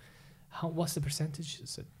like, what's the percentage?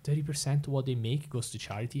 Is it 30% of what they make goes to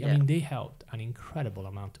charity? I mean, they helped an incredible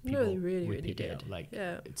amount of people. No, they really, with really PPL. did. Like,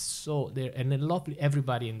 Yeah. it's so there, and then lovely.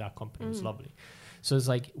 Everybody in that company was lovely. So it's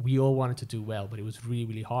like we all wanted to do well, but it was really,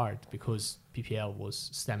 really hard because PPL was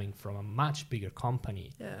stemming from a much bigger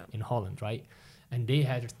company in Holland, right? And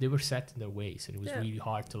they were set in their ways, and it was really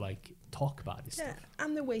hard to like talk about this stuff.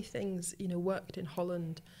 And the way things, you know, worked in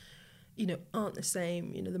Holland, you know, aren't the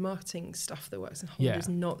same. You know, the marketing stuff that works in Holland is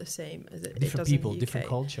not the same as it different does people, in the UK. different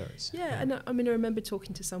cultures. And I mean, I remember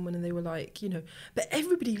talking to someone and they were like, you know, but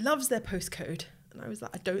everybody loves their postcode. And I was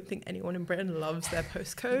like, I don't think anyone in Britain loves their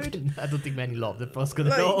postcode. I don't think many love the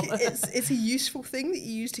postcode at all. It's a useful thing that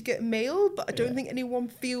you use to get mail, but I don't think anyone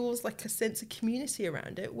feels like a sense of community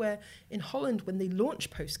around it. Where in Holland, when they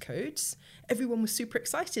launched postcodes, everyone was super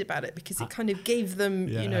excited about it because it kind of gave them,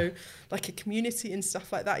 you know, like a community and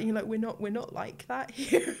stuff like that. And you're like, we're not like that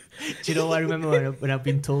here. Do you know? I remember when I've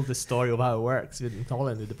been told the story of how it works in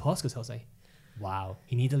Holland with the postcodes. I was like, wow,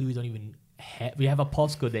 in Italy we don't even. We have a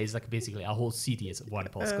postcode that is like basically a whole city is one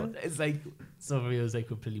postcode. It's like, so it was like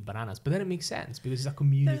completely bananas. But then it makes sense because it's a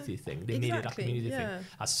community thing. They made it a community thing.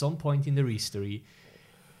 At some point in their history,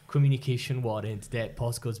 communication warrant that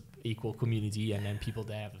postcodes equal community, and then people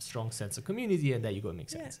that have a strong sense of community, and there you go, it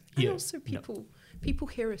makes sense. And also people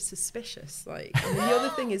here are suspicious. Like, and the other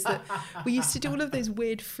thing is that we used to do all of those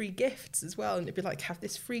weird free gifts as well, and it'd be like, have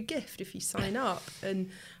this free gift if you sign up.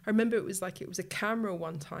 And I remember it was a camera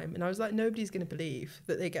one time, and I was like, nobody's going to believe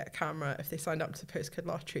that they get a camera if they signed up to the postcode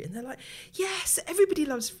lottery. And they're like, yes, everybody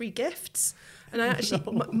loves free gifts. And I actually,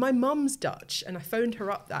 my mum's Dutch, and I phoned her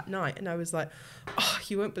up that night, and I was like, oh,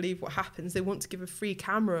 you won't believe what happens. They want to give a free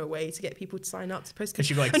camera away to get people to sign up to postcode. And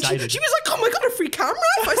she got excited. And she was like, oh my God, a free camera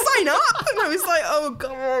if I sign up? And I was like, oh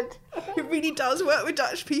God, it really does work with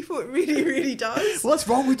Dutch people. It really, really does. What's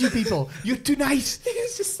wrong with you people? You're too nice.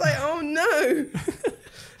 It's just like, oh no.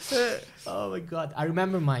 Oh my God. I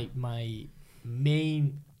remember my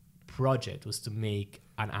main project was to make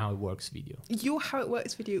an How It Works video. Your How It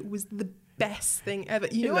Works video was the best thing ever.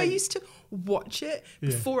 You know, I used to watch it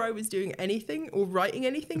before I was doing anything or writing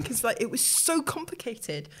anything because like it was so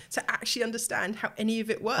complicated to actually understand how any of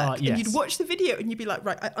it worked. And you'd watch the video and you'd be like,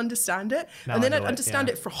 right, I understand it. Now and then I'd understand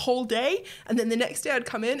it for a whole day. And then the next day I'd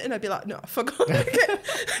come in and I'd be like, no, I forgot again.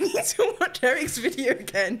 I need to watch Eric's video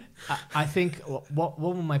again. I think what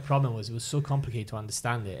my problem was, it was so complicated to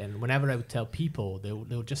understand it. And whenever I would tell people, they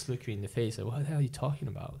would just look me in the face like, what the hell are you talking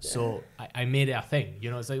about? Yeah. So I made it a thing. You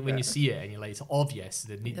know, it's like when you see it and you're like, it's obvious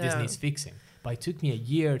that this needs fixing. But it took me a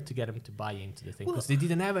year to get them to buy into the thing because they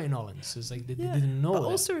didn't have it in Holland. So it's like they didn't know. But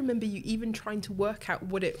also remember you even trying to work out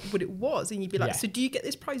what it was, and you'd be like, so do you get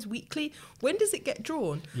this prize weekly? When does it get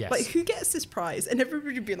drawn? Yes. Like who gets this prize? And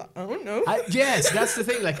everybody would be like, I don't know. Yes, that's the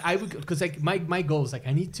thing. Like I would, because like my goal is like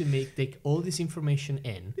I need to take all this information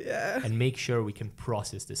in and make sure we can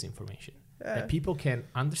process this information that people can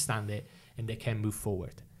understand it and they can move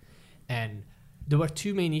forward. And there were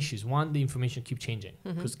two main issues. One, the information keep changing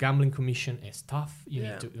because gambling commission is tough. You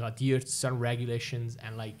need to adhere to certain regulations,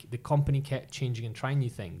 and like the company kept changing and trying new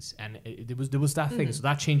things. And there was that thing. So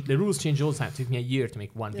that changed. The rules change all the time. It took me a year to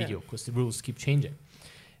make one video because the rules keep changing.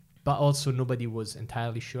 But also nobody was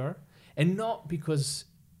entirely sure, and not because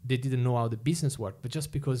they didn't know how the business worked, but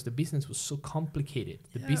just because the business was so complicated.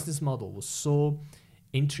 The business model was so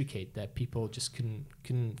intricate that people just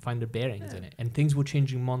couldn't find their bearings in it, and things were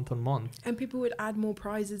changing month on month, and people would add more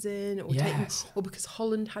prizes in, or or because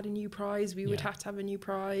Holland had a new prize, we would have to have a new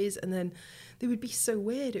prize, and then they would be so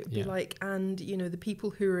weird. It would be like, and you know, the people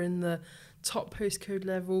who are in the top postcode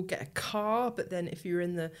level get a car, but then if you're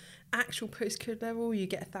in the actual postcode level you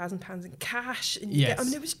get £1,000 in cash, and you get, I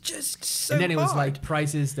mean, it was just so and then it was hard. like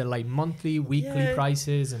prices, they're like monthly, weekly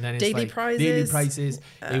prices, and then it's daily like prizes. Daily prices.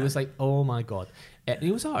 It was like, oh my God.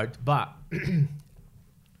 It was hard, but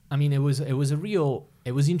I mean, it was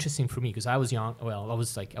interesting for me because I was young. Well, I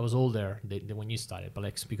was older than when you started, but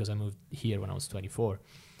like because I moved here when I was 24,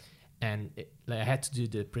 and I had to do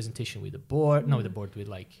the presentation with the board. No, with the board, with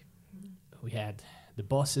like we had the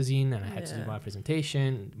bosses in, and I had to do my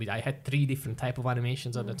presentation. I had 3 different type of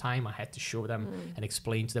animations at the time. I had to show them and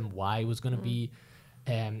explain to them why it was going to be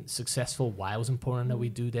successful, why it was important that we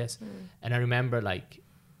do this. And I remember like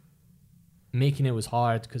making it was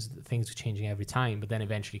hard because things were changing every time, but then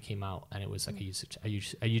eventually came out and it was like a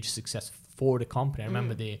huge success for the company. I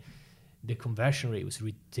remember the conversion rate was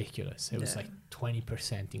ridiculous. It was like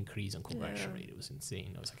 20% increase on conversion rate. It was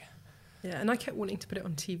insane. I was like, Yeah, and I kept wanting to put it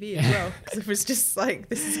on TV as well because it was just like,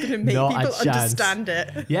 this is going to make Not a people chance. understand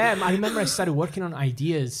it. Yeah, I remember I started working on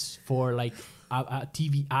ideas for like a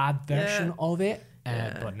TV ad version Yeah. of it,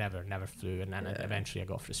 Yeah. but never flew. And then Yeah. eventually I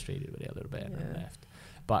got frustrated with it a little bit and Yeah. I left.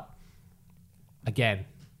 But again,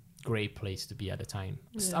 great place to be at the time.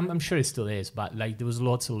 Yeah. I'm sure it still is, but like there was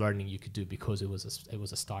lots of learning you could do because it was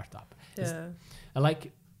a startup. Yeah. And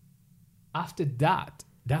like after that,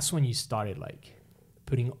 that's when you started like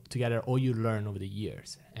putting together all you learn over the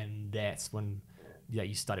years, and that's when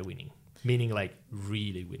you started winning, meaning like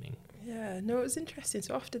really winning. Yeah, no, it was interesting.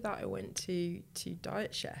 So after that, I went to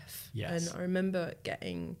Diet Chef. Yes. And I remember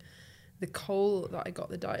getting the call that I got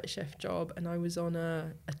the Diet Chef job, and I was on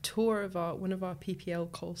a tour of one of our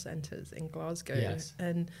PPL call centres in Glasgow. Yes.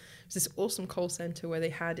 And it was this awesome call centre where they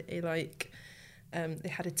had they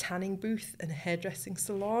had a tanning booth and a hairdressing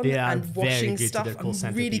salon They are and very washing good to stuff. their call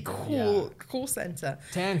centre Really people, cool yeah. call centre.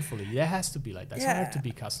 Thankfully, there has to be like that. It's Yeah. hard to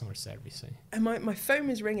be customer service. And my phone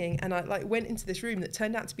was ringing, and I like went into this room that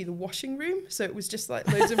turned out to be the washing room. So it was just like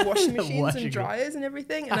loads of washing The machines washing room. and dryers and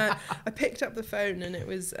everything. And I picked up the phone, and it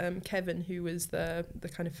was Kevin, who was the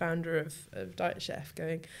kind of founder of Diet Chef,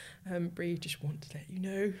 going, Brie, just want to let you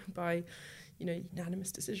know by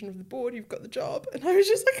unanimous decision of the board, you've got the job. And I was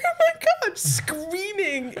just like, oh my God,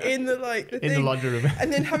 screaming in the In thing. the laundry room.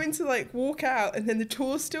 And then having to like walk out, and then the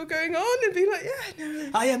tour's still going on, and be like, yeah, no.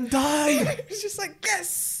 I am dying. It was just like,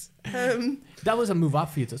 yes. That was a move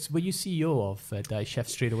up for you. So were you CEO of Diet Chef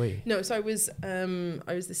straight away? No, so I was the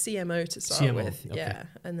CMO to start CMO, with, okay. yeah,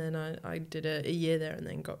 and then I did a year there, and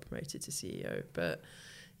then got promoted to CEO. But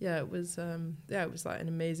yeah, it was like an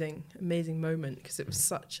amazing moment, because it was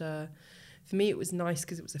such a, for me it was nice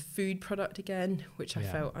because it was a food product again, which I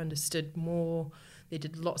Yeah. felt understood more. They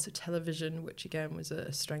did lots of television, which again was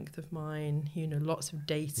a strength of mine. Lots of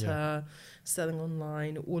data, selling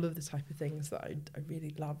online, all of the type of things that I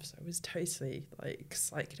really love. So I was totally like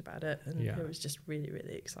psyched about it, and Yeah. it was just really,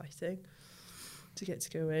 really exciting to get to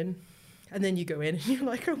go in. And then you go in and you're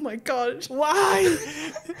like, oh my God, Why?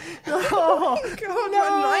 oh God,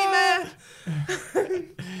 what a nightmare.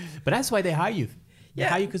 But that's why they hire you. They Yeah.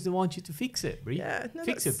 hire you because they want you to fix it, Brie. Yeah, no,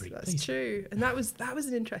 Fix it, Brie, that's please. true. And that was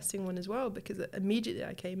an interesting one as well, because immediately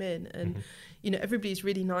I came in, and everybody's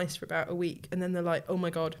really nice for about a week, and then they're like, oh my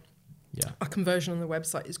God, Yeah. our conversion on the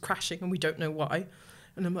website is crashing and we don't know why.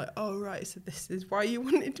 And I'm like, oh right, so this is why you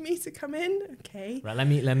wanted me to come in? Okay. Right, let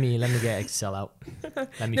me get Excel out.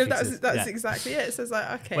 Let me No, fix this. that's Yeah. exactly it. So it's like,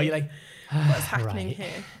 okay, Well, you're like, what's happening right.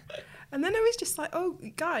 here? And then I was just like, oh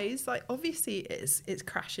guys, like obviously it's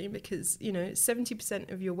crashing because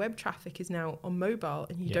 70% of your web traffic is now on mobile,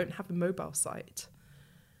 and you Yeah. don't have a mobile site.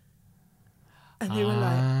 And they were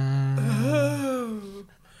like, Ah. oh,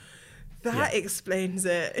 that Yeah. explains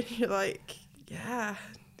it. And you're like, yeah,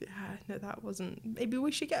 no, that wasn't. Maybe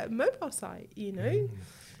we should get a mobile site,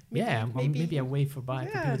 Yeah, maybe a way for Yeah.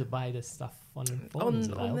 people to buy this stuff on their phones.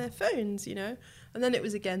 on their phones, And then it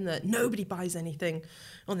was again that nobody buys anything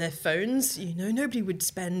on their phones, Nobody would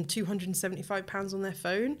spend £275 on their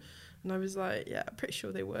phone. And I was like, yeah, I'm pretty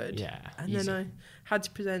sure they would. Yeah, And easy. then I had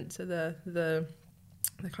to present to the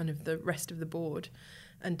kind of the rest of the board,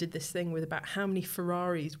 and did this thing with about how many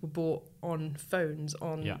Ferraris were bought on phones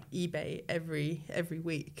on Yeah. eBay every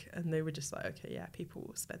week. And they were just like, okay, yeah, people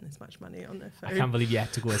will spend this much money on their phone. I can't believe you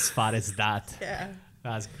had to go as far as that. Yeah.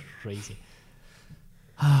 That's crazy.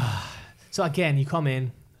 So again, you come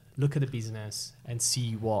in, look at the business, and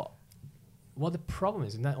see what the problem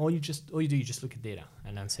is, and then all you do, you just look at data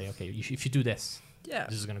and then say, okay, if you do this, Yeah.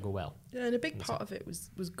 this is going to go well. Yeah, and a big That's part of it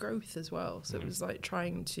was growth as well. So Mhm. it was like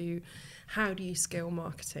trying to, how do you scale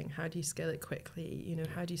marketing? How do you scale it quickly?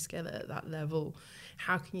 How do you scale it at that level?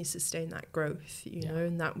 How can you sustain that growth? Yeah.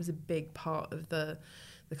 And that was a big part of the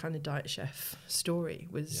kind of Diet Chef story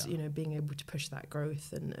was, Yeah. being able to push that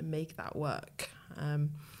growth and make that work,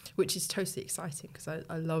 which is totally exciting because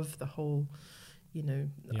I love the whole,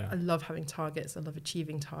 Yeah. I love having targets. I love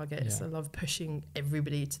achieving targets. Yeah. I love pushing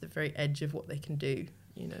everybody to the very edge of what they can do.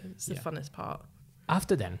 It's the Yeah. funnest part.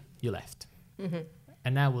 After then, you left,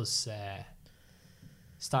 and that was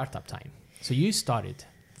startup time. So you started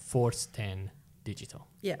Force 10 Digital,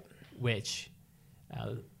 Yeah. which,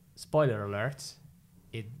 spoiler alert,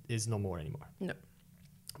 it is no more anymore. No.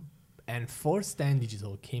 And Force 10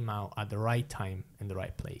 Digital came out at the right time and the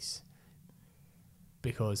right place.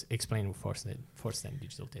 Because explain what Force 10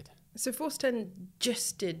 Digital did. So Force 10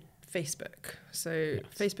 just did Facebook. So Yes.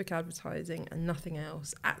 Facebook advertising and nothing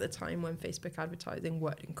else at the time when Facebook advertising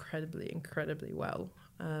worked incredibly well.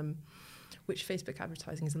 Which Facebook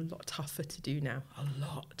advertising is a lot tougher to do now. A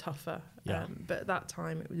lot tougher. Yeah. But at that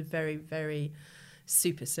time it was very, very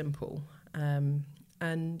super simple.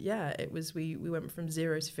 And yeah, it was, we went from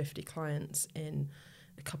 0 to 50 clients in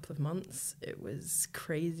a couple of months. It was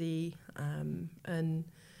crazy. And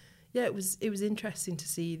yeah, it was interesting to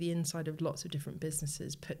see the inside of lots of different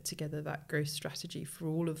businesses put together that growth strategy for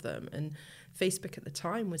all of them. And Facebook at the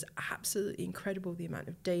time was absolutely incredible. The amount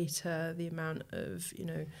of data, the amount of,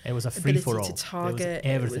 it was a free for all to target.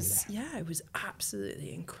 There was everything there. Yeah, it was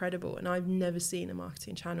absolutely incredible. And I've never seen a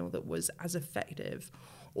marketing channel that was as effective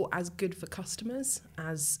or as good for customers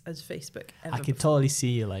as Facebook ever. I can totally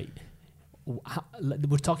see, like,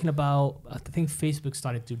 we're talking about, I think Facebook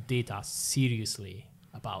started to data seriously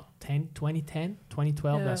about 2010,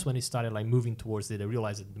 2012. Yeah. That's when it started like moving towards it. They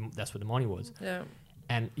realized that that's where the money was. Yeah.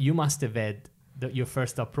 And you must have had your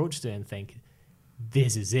first approach to it and think,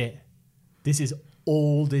 this is it. This is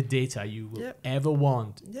all the data you will ever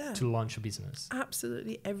want to launch a business.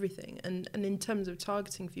 Absolutely everything. And in terms of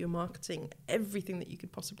targeting for your marketing, everything that you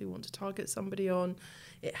could possibly want to target somebody on,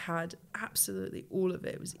 it had absolutely all of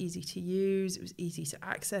it. It was easy to use. It was easy to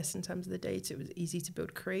access in terms of the data. It was easy to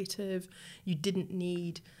build creative. You didn't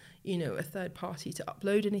need, a third party to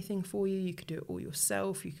upload anything for you. You could do it all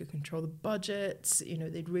yourself. You could control the budgets.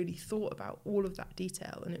 They'd really thought about all of that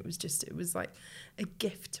detail. And it was like a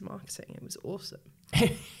gift to marketing. It was awesome.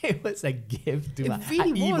 It was a gift to it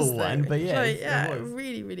really an evil was, one, but it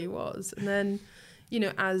really, really was. And then,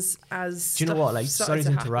 as do you know what? Like, sorry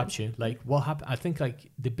to interrupt you. Like, what happened? I think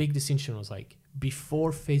like the big distinction was like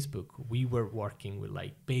before Facebook, we were working with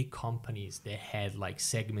like big companies that had like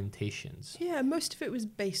segmentations. Yeah, most of it was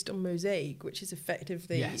based on Mosaic, which is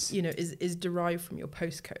effectively, is derived from your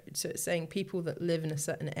postcode. So it's saying people that live in a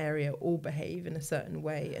certain area all behave in a certain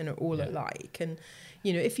way and are all alike. And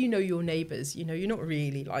if you know your neighbours, you're not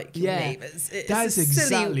really like your neighbours. That's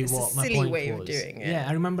exactly what my point way was. Of doing it. Yeah,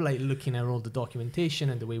 I remember like looking at all the documentation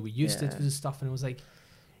and the way we used it with stuff, and it was like,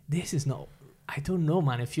 this is not. I don't know,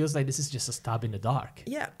 man. It feels like this is just a stab in the dark.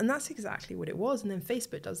 Yeah, and that's exactly what it was. And then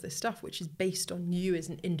Facebook does this stuff, which is based on you as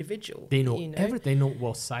an individual. They know everything. They know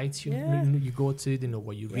what sites you go to. They know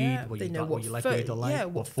what you read, what you like, what you don't like,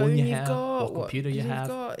 what phone you have, what computer you have.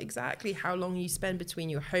 Got, exactly how long you spend between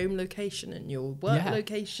your home location and your work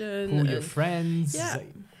location. Who your friends. Yeah.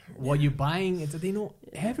 Like, what you're buying. They know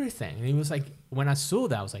everything. And it was like, when I saw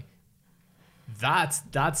that, I was like, that's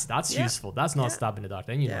useful. That's not stab in the dark.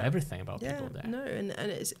 Then you know everything about people there. No, and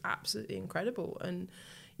it's absolutely incredible. And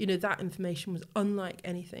that information was unlike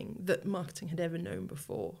anything that marketing had ever known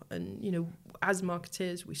before. And as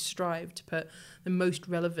marketers, we strive to put the most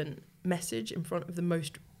relevant message in front of the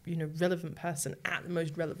most relevant person at the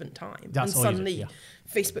most relevant time. That's and suddenly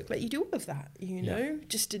Facebook let you do all of that,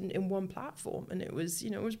 just in one platform. And it was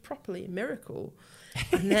properly a miracle.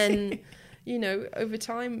 And then, over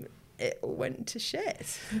time, it all went to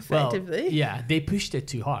shit, effectively. Well, they pushed it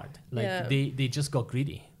too hard. Like they just got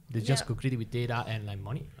greedy. They just got greedy with data and like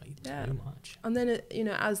money. Like too much. And then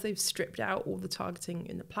as they've stripped out all the targeting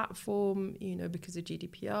in the platform, because of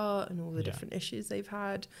GDPR and all the different issues they've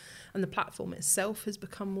had, and the platform itself has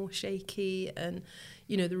become more shaky, and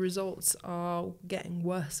the results are getting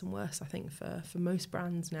worse and worse, I think, for most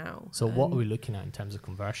brands now. So what are we looking at in terms of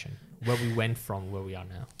conversion? Where we went from where we are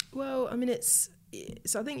now? Well, I mean,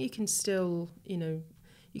 so I think you can still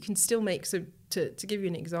make, so to give you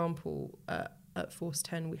an example, at Force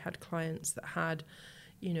 10 we had clients that had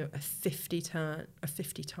a 50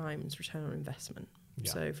 times return on investment.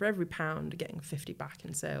 So for every £1 getting 50 back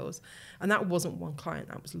in sales, and that wasn't one client,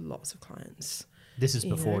 that was lots of clients. This is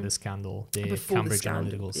before the scandal, the Cambridge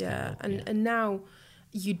Analytica scandal. And now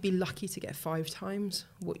you'd be lucky to get 5 times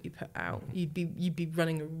what you put out. You'd be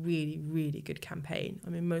running a really, really good campaign. I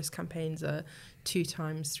mean, most campaigns are 2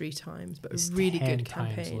 times, 3 times, but it's a really good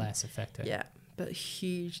campaign. 10 times less effective. Yeah, but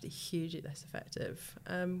hugely, hugely less effective,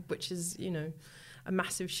 which is, a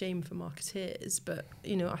massive shame for marketeers. But,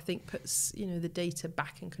 I think puts, the data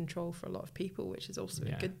back in control for a lot of people, which is also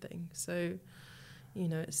a good thing. So,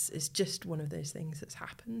 it's just one of those things that's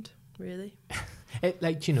happened, really.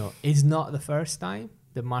 It's not the first time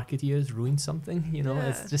the marketeers ruin something,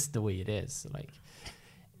 it's just the way it is. Like,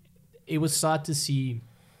 it was sad to see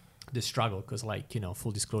the struggle because,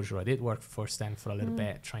 full disclosure, I did work for Stan for a little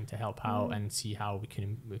bit, trying to help out and see how we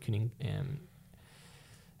can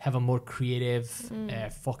have a more creative,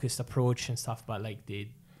 focused approach and stuff. But the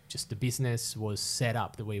business was set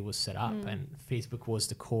up the way it was set up, and Facebook was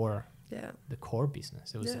the core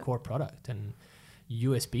business. It was the core product, and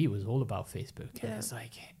USB was all about Facebook. And it's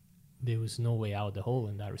like, there was no way out of the hole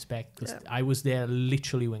in that respect, because I was there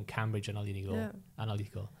literally when Cambridge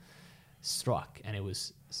Analytica struck, and it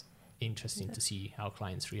was interesting to see how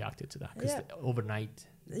clients reacted to that, because overnight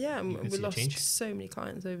Yeah, and You could we see a lost change. so many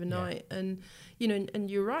clients overnight. And, you know, and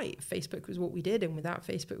you're right, Facebook was what we did, and without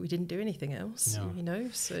Facebook, we didn't do anything else, No. you know?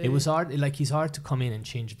 So It was hard. Like, it's hard to come in and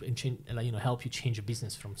change, like, you know, help you change a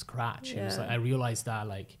business from scratch. It was Yeah. like, I realized that,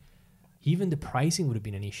 like, even the pricing would have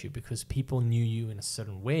been an issue because people knew you in a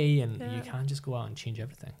certain way, and Yeah. you can't just go out and change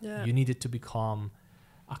everything. Yeah. You needed to become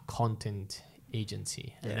a content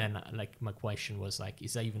agency. And Yeah. then, like, my question was, like,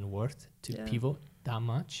 is that even worth to Yeah. pivot that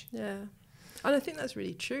much? Yeah. And I think that's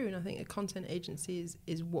really true. And I think a content agency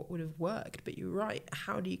is what would have worked. But you're right.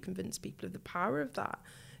 How do you convince people of the power of that?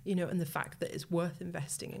 You know, and the fact that it's worth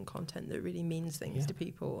investing in content that really means things Yeah. to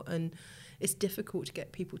people. And it's difficult to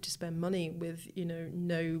get people to spend money with, you know,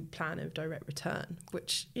 no plan of direct return,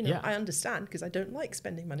 which, you know, Yeah. I understand because I don't like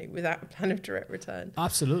spending money without a plan of direct return.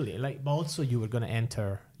 Absolutely. Like, but also you were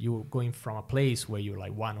going from a place where you're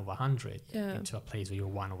like 1 of 100 Yeah. into a place where you're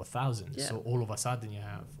 1 of 1,000. Yeah. So all of a sudden you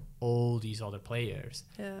have all these other players,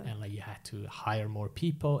 Yeah. and like you had to hire more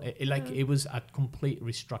people. It was a complete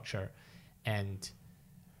restructure, and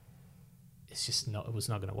it was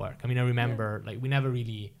not going to work. I mean, I remember like we never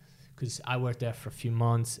really, because I worked there for a few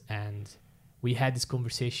months, and we had this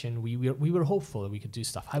conversation. We were hopeful that we could do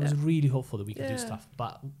stuff. I was Yeah. really hopeful that we could do Yeah. stuff,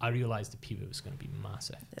 but I realized the pivot was going to be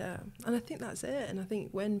massive. Yeah, and I think that's it. And I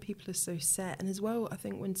think when people are so set, and as well, I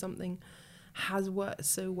think when something has worked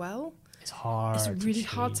so well, It's hard. it's really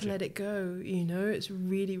hard change to let it go. You know, it's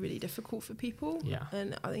really, really difficult for people. Yeah.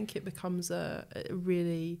 And I think it becomes a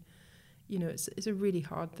really, you know, it's a really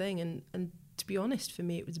hard thing. And to be honest, for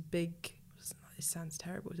me, it was a big. It sounds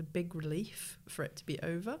terrible. It was a big relief for it to be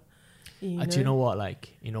over. Do you know what?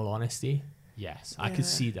 Like, in all honesty, yes, I could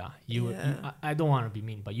Yeah. see that. You were. Yeah. I don't want to be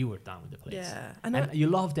mean, but you were done with the place. Yeah, And you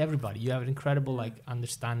loved everybody. You have an incredible like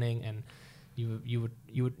understanding, and you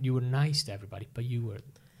were nice to everybody, but you were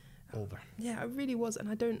over. Yeah, I really was, and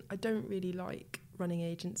I don't really like running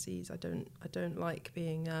agencies. I don't like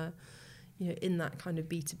being you know, in that kind of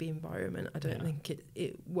B2B environment. I don't Yeah. think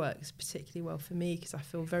it works particularly well for me because I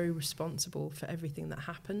feel very responsible for everything that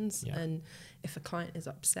happens. Yeah. And if a client is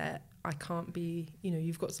upset, I can't be, you know,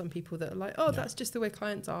 you've got some people that are like, oh, that's just the way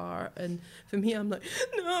clients are. And for me, I'm like,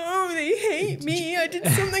 no, they hate me. I did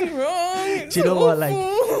something wrong. It's Do you know what, like,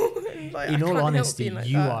 like, in I all can't help honesty, being like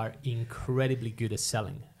you that. are incredibly good at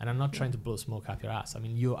selling. And I'm not trying to blow smoke up your ass. I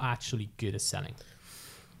mean, you're actually good at selling.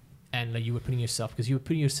 And like you were putting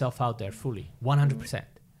yourself out there fully, 100%.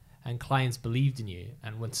 And clients believed in you.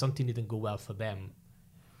 And when something didn't go well for them,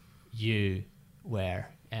 you were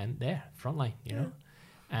there, frontline, you know.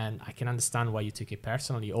 And I can understand why you took it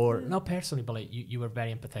personally, or not personally, but like you were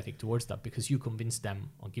very empathetic towards that because you convinced them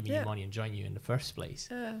on giving you money and joining you in the first place.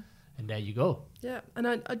 Yeah. And there you go. Yeah, and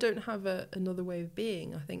I don't have another way of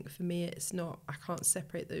being. I think for me, it's not. I can't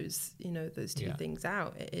separate those, you know, those two things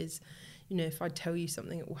out. It is, you know, if I tell you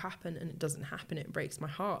something, it will happen, and it doesn't happen, it breaks my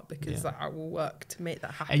heart because like, I will work to make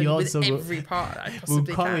that happen And you with also every part that I We'll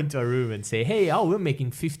possibly come can. into a room and say, hey, we're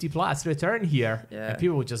making 50 plus return here. Yeah. And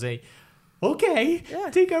people would just say, okay, Yeah.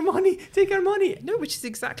 take our money. No, which is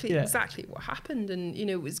exactly Yeah. exactly what happened, and you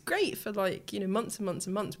know, it was great for like, you know, months and months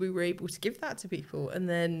and months. We were able to give that to people, and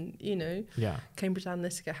then, you know, Yeah. Cambridge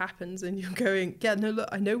Analytica happens, and you're going, yeah, no, look,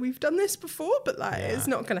 I know we've done this before, but like, it's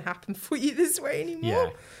not going to happen for you this way anymore. Yeah.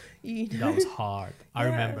 You know? That was hard. I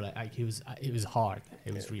Yeah. remember like it was hard.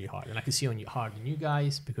 It was really hard. And I could see hard on you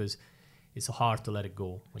guys because it's hard to let it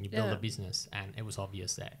go when you build Yeah. a business. And it was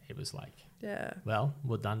obvious that it was like, Yeah. well,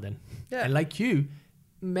 we're done then. Yeah. And like you,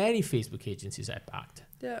 many Facebook agencies have backed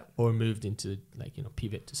Yeah. or moved into like, you know,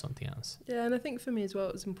 pivot to something else. Yeah, and I think for me as well,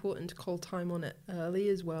 it was important to call time on it early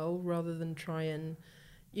as well, rather than try and,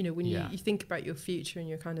 you know, when you think about your future and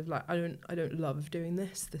you're kind of like, I don't love doing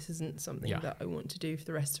this. This isn't something that I want to do for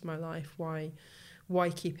the rest of my life. Why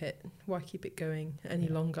keep it going any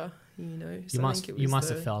longer? You know, so You must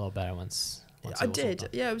have felt a lot better once I it was did.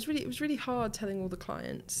 open. Yeah, it was really hard telling all the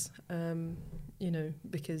clients, you know,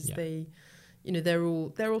 because they, you know,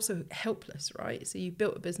 they're also helpless, right? So you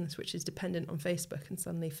built a business which is dependent on Facebook, and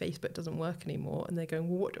suddenly Facebook doesn't work anymore, and they're going,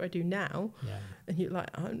 well, what do I do now? Yeah. And you're like,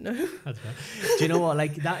 I don't know. That's right. Do you know what?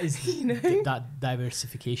 Like that is You know? that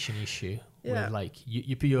diversification issue. Yeah. Where like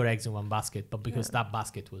you put your eggs in one basket, but because that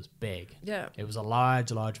basket was big, Yeah. it was a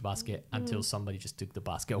large basket until somebody just took the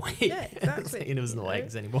basket away. Yeah, exactly. And it was You no know?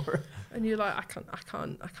 eggs anymore. And you're like,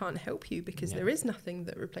 I can't help you because there is nothing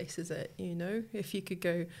that replaces it. You know, if you could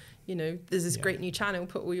go, you know, there's this great new channel,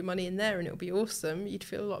 put all your money in there, and it'll be awesome. You'd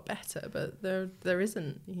feel a lot better, but there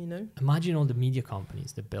isn't. You know. Imagine all the media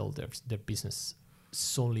companies that build their business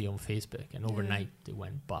solely on Facebook, and overnight they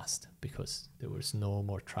went bust because there was no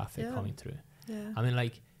more traffic coming through. Yeah. I mean,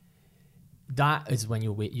 like, that is when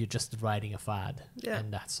you're just riding a fad, Yeah.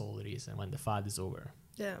 and that's all it is. And when the fad is over,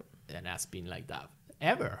 Yeah. and that's been like that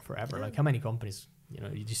forever. Yeah. Like how many companies, you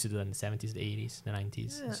used to do that in the 70s, the 80s, the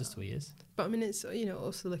 90s. Yeah. It's just the way it is. But I mean, it's,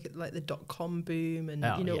 also look at like the .com boom and,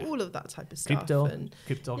 Oh, yeah. all of that type of stuff. Crypto. And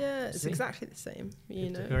yeah, it's see? exactly the same,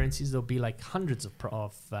 Cryptocurrencies, there'll be like hundreds of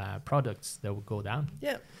products that will go down.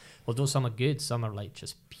 Yeah. Although some are good, some are like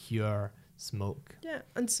just pure smoke. Yeah,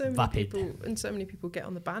 and so many people get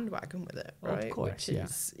on the bandwagon with it, right? Of course, which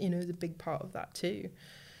is, is a big part of that too.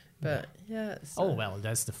 But yeah. Oh well,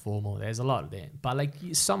 that's the FOMO. There's a lot of it, but like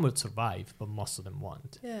some would survive, but most of them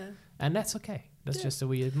won't. Yeah. And that's okay. That's just the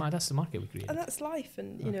way. That's the market we created. And that's life.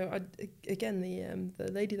 And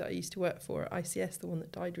the lady that I used to work for at ICS, the one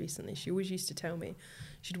that died recently, she always used to tell me,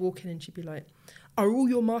 she'd walk in and she'd be like, "Are all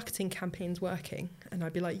your marketing campaigns working?" And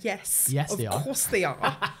I'd be like, yes, they are. Of course they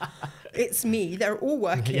are. It's me. They're all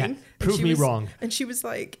working. Yeah. Prove me wrong. And she was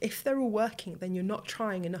like, if they're all working, then you're not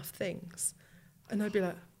trying enough things. And I'd be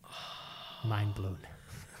like, mind blown.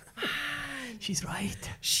 She's right.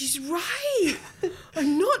 She's right.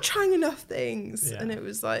 I'm not trying enough things. Yeah. And it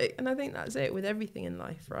was like, and I think that's it with everything in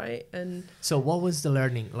life, right? And so what was the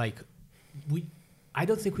learning? Like, I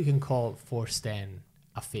don't think we can call Force 10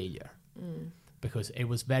 a failure because it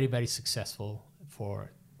was very, very successful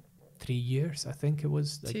for 3 years. I think it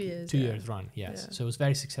was like 2 years. 2 years run. Yes. Yeah. So it was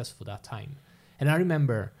very successful that time. And I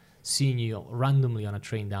remember seeing you randomly on a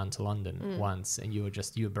train down to London once, and you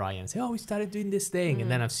were Brian, say, "Oh, we started doing this thing,"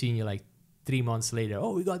 and then I've seen you like 3 months later.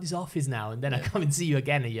 "Oh, we got this office now," and then I come and see you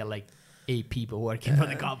again, and you're like 8 people working for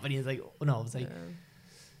the company. It's like, oh no, it's like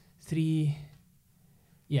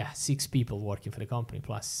 6 people working for the company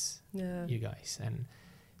plus you guys, and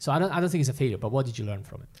so I don't think it's a failure. But what did you learn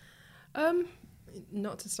from it?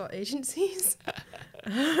 Not to start agencies.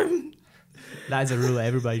 That's a rule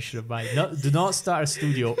everybody should abide. Do not start a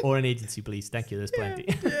studio or an agency, please. Thank you. There's plenty.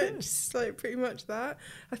 Yeah, just like pretty much that.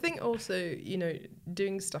 I think also,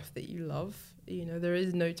 doing stuff that you love, there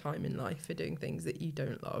is no time in life for doing things that you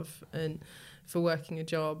don't love. And for working a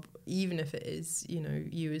job, even if it is,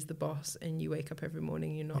 you as the boss and you wake up every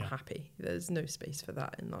morning, you're not happy. There's no space for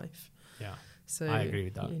that in life. Yeah. So I agree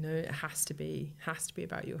with that. It has to be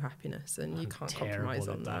about your happiness, and you can't compromise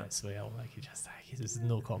on that. As well. Like there's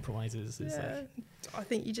no compromises. It's I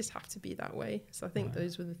think you just have to be that way. So I think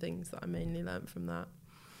those were the things that I mainly learned from that.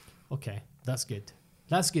 Okay, that's good.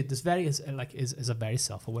 That's good. This is a very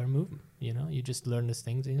self-aware movement. You just learn these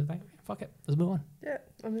things and you're like, fuck it, let's move on. Yeah,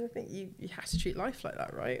 I mean, I think you have to treat life like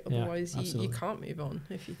that, right? Otherwise, you can't move on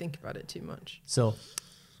if you think about it too much. So,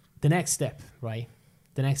 the next step, right?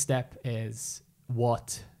 The next step is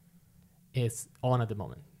what is on at the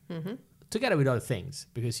moment, together with other things.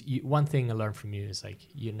 Because one thing I learned from you is like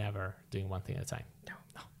you're never doing one thing at a time. No,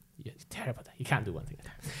 you're terrible at that. You can't do one thing at a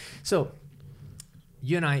time. So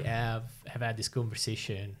you and I have had this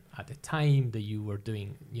conversation at the time that you were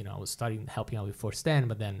doing. I was helping out with Force 10,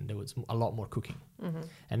 but then there was a lot more cooking,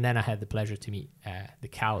 and then I had the pleasure to meet the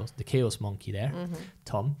chaos monkey there,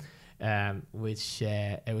 Tom. Which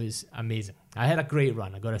it was amazing. I had a great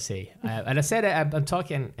run, I gotta say. And I said I'm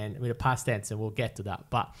talking and with a past tense, and we'll get to that.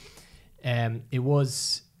 But it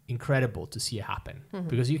was incredible to see it happen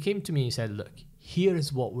because you came to me and you said, "Look, here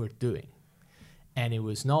is what we're doing," and it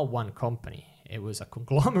was not one company. It was a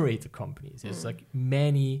conglomerate of companies. It's like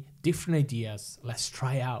many different ideas. Let's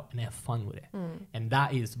try out and have fun with it. And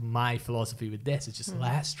that is my philosophy with this. It's just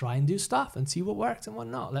let's try and do stuff and see what works and what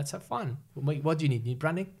not. Let's have fun. What do you need? You need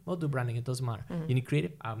branding? We'll do branding. It doesn't matter. You need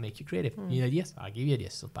creative? I'll make you creative. You need ideas? I'll give you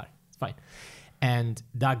ideas. So it's fine. And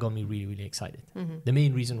that got me really, really excited. The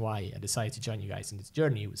main reason why I decided to join you guys in this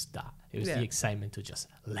journey was that. It was the excitement to just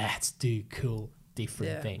let's do cool,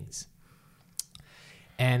 different things.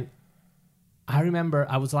 And I remember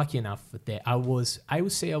I was lucky enough that I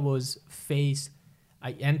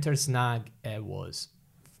entered Snag, was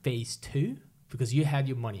phase 2 because you had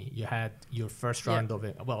your money. You had your first round of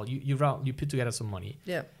it. Well, you put together some money.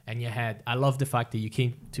 Yeah. And I love the fact that you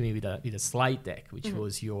came to me with a slide deck, which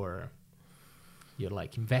was your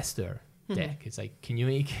like investor deck. It's like,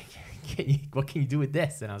 what can you do with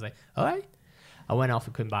this? And I was like, all right. I went off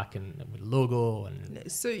and came back and with a logo.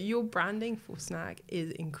 And so your branding for Snag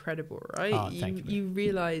is incredible, right? Oh, thank you. You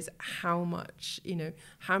realize how much,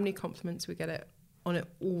 how many compliments we get on it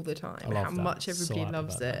all the time, and how much everybody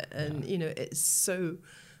loves it. And, it's so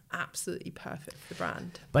absolutely perfect for the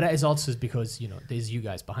brand. But that is also because, there's you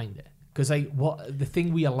guys behind it. Because the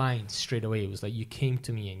thing we aligned straight away was like you came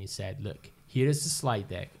to me and you said, look, here is the slide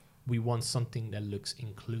deck. We want something that looks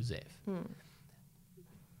inclusive.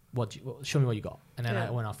 Show me what you got. And then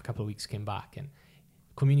I went off a couple of weeks, came back, and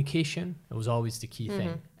communication, it was always the key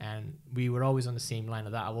thing. And we were always on the same line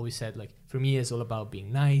of that. I've always said, like, for me, it's all about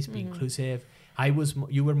being nice, being inclusive.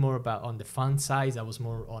 You were more about on the fun side. I was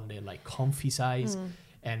more on the like comfy side.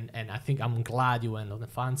 And I think I'm glad you went on the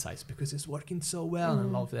fun side because it's working so well.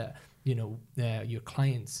 And I love that, your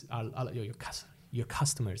clients your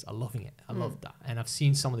customers are loving it. I love that. And I've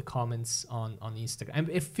seen some of the comments on Instagram. And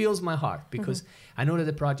it fills my heart because I know that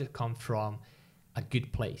the project comes from a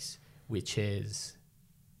good place, which is,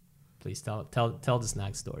 please tell the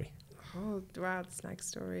snag story. Oh, wow, the snag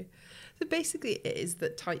story. So basically it is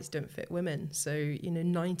that tights don't fit women. So,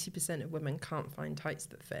 90% of women can't find tights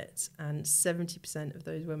that fit. And 70% of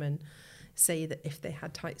those women say that if they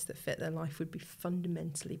had tights that fit, their life would be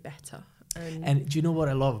fundamentally better. And do you know what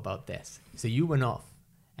I love about this? So you went off,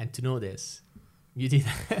 and to know this, you did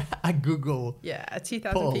a Google a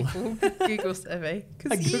 2,000 people Google survey.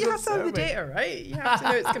 Because you have to have the data, right? You have to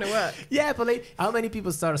know it's going to work. Yeah, but like, how many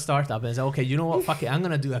people start a startup and say, okay, you know what, fuck it, I'm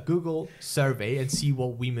going to do a Google survey and see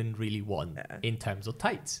what women really want in terms of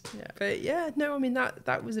tights. Yeah, but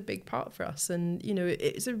that was a big part for us. And,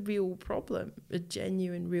 it's a real problem, a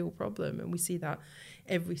genuine real problem. And we see that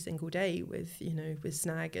every single day with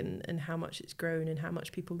Snag and how much it's grown and how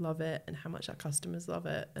much people love it and how much our customers love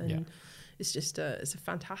it. And it's just it's a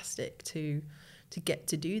fantastic to get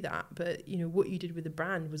to do that. But what you did with the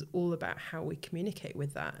brand was all about how we communicate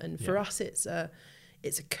with that. And for us, it's a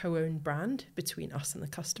co-owned brand between us and the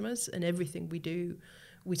customers. And everything we do,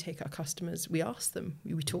 we take our customers, we ask them,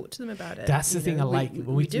 we talk to them about it. That's the thing I like.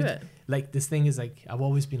 When we do it. Like, this thing is like, I've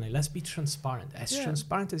always been like, let's be transparent. As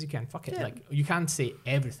transparent as you can. Fuck it. Yeah. Like, you can't say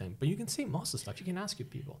everything, but you can say most of the stuff. You can ask your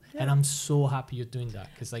people. Yeah. And I'm so happy you're doing that.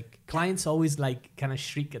 Because like, clients always like kind of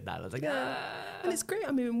shriek at that. I was like, And it's great.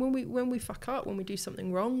 I mean, when we fuck up, when we do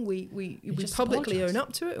something wrong, we publicly own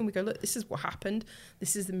up to it and we go, look, this is what happened.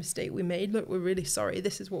 This is the mistake we made. Look, we're really sorry.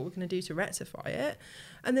 This is what we're going to do to rectify it.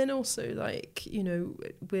 And then also, like,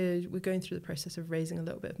 we're going through the process of raising a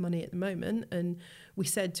little bit of money at the moment. And we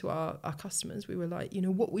said to our customers, we were like,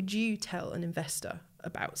 what would you tell an investor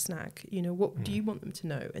about Snag? What do you want them to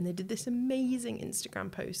know? And they did this amazing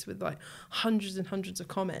Instagram post with like hundreds and hundreds of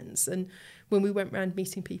comments. And when we went around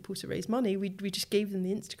meeting people to raise money, we just gave them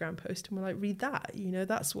the Instagram post and we're like, read that.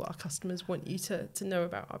 That's what our customers want you to know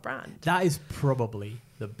about our brand. That is probably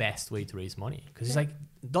the best way to raise money. Because it's like,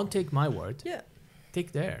 don't take my word. Yeah.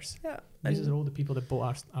 Take theirs. Yeah. These are all the people that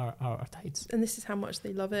bought our tights. And this is how much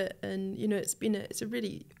they love it. And it's a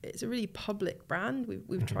really public brand.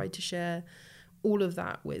 We've tried to share all of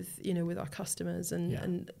that with our customers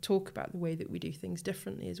and talk about the way that we do things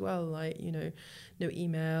differently as well. Like, no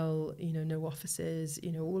email, no offices,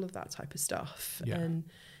 all of that type of stuff. Yeah. And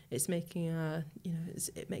it's making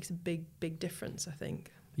it makes a big difference, I think.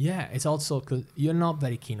 Yeah. It's also because you're not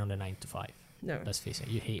very keen on the 9 to 5. No. Let's face it,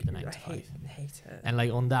 you hate the 9 to 5. I hate it. And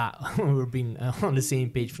like on that, we've been on the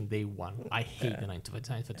same page from day one. I hate the 9 to 5.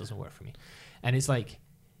 9 to 5 doesn't work for me. And it's like,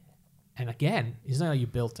 and again, it's not like you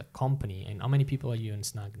built a company. And how many people are you in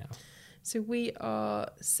Snag now? So we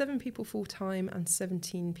are 7 people full-time and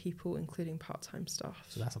 17 people, including part-time staff.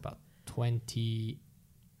 So that's about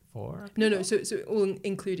 24? No. So all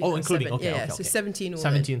including. Oh, including. 7. Okay. So 17 all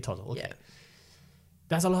 17 total. Okay. Yeah.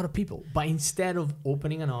 That's a lot of people. But instead of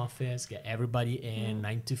opening an office, get everybody in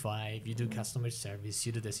 9 to 5, you do customer service,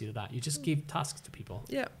 you do this, you do that. You just give tasks to people.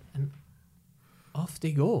 Yeah. And off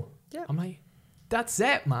they go. Yeah. I'm like, that's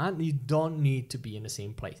it, man. You don't need to be in the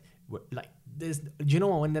same place. Like this, do you know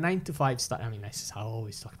what? When the 9 to 5 started, I mean, this is how I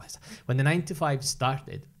always talk about stuff. When the 9 to 5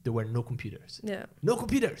 started, there were no computers. Yeah. No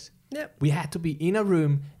computers. Yeah. We had to be in a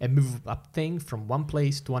room and move a thing from one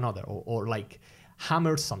place to another, or like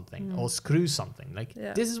hammer something or screw something. Like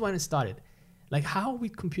this is when it started. Like, how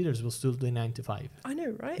with computers will still do 9 to 5? I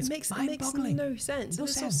know, right? It makes no sense. No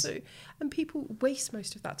sense. And people waste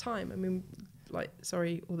most of that time. I mean, like,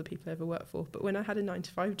 sorry, all the people I ever worked for, but when I had a 9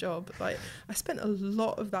 to 5 job, like, I spent a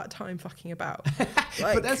lot of that time fucking about.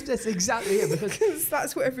 Like, but that's exactly it, because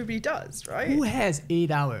that's what everybody does, right? Who has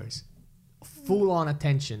 8 hours full on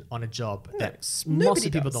attention on a job that most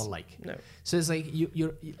of the people don't like? No. So it's like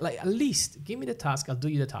you're like, at least give me the task, I'll do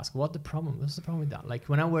you the task. What's the problem with that? Like,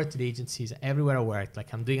 when I worked at agencies, everywhere I worked,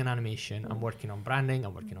 like, I'm doing an animation, I'm working on branding,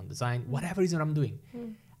 I'm working on design, whatever it is that I'm doing,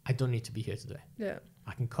 I don't need to be here today. Yeah.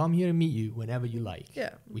 I can come here and meet you whenever you like.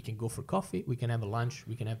 Yeah. We can go for coffee, we can have a lunch,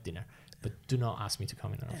 we can have dinner, but do not ask me to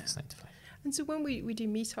come in our office 9 to 5. And so when we do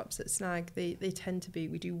meetups at Snag, they tend to be,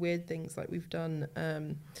 we do weird things, like we've done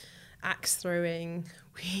axe throwing.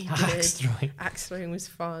 We Axe did. throwing. Axe throwing was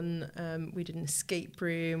fun. We did an escape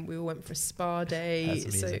room. We all went for a spa day.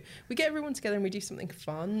 That's So amazing. we get everyone together and we do something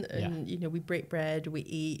fun. And you know, we break bread. We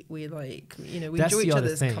eat. We like, you know, we That's enjoy the each other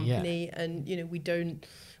other's thing, company. And you know, we don't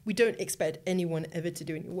expect anyone ever to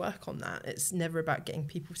do any work on that. It's never about getting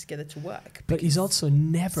people together to work. But it's also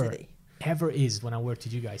never, silly. ever is when I worked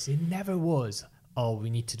with you guys. It never was, oh, we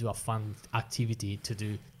need to do a fun activity to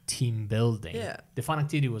do team building. Yeah. The fun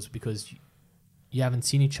activity was because you haven't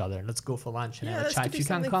seen each other. Let's go for lunch and Yeah, have a let's chat. go If do you can't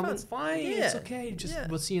something come, fun. it's fine. Yeah. It's okay. Just Yeah.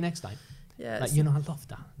 we'll see you next time. Yeah, Like, you know, I love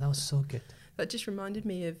that. That was so good. that just reminded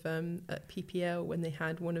me of at PPL when they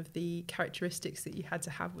had one of the characteristics that you had to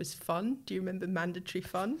have was fun. Do you remember mandatory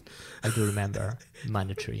fun? I do remember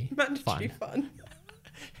mandatory Mandatory fun. fun.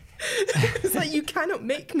 It's like you cannot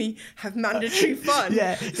make me have mandatory fun.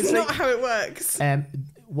 Yeah, it's not how it works.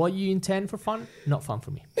 What you intend for fun, not fun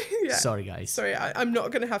for me. Yeah. Sorry, guys. Sorry, I'm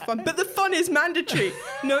not going to have fun. But the fun is mandatory.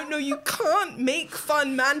 No, you can't make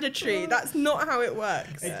fun mandatory. That's not how it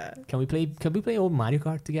works. Yeah. Can we play old Mario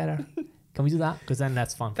Kart together? Can we do that? Because then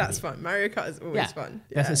that's fun for That's me. fun. Mario Kart is always fun.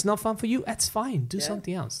 If it's not fun for you, it's fine. Do Yeah.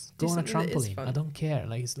 something else. Do Go on a something that is trampoline. fun. I don't care.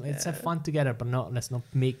 Like let's have Yeah. fun together, but let's not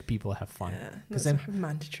make people have fun. Yeah, Because let's then have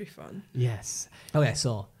mandatory fun. yes. Okay,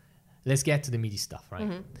 so let's get to the meaty stuff,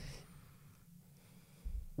 right?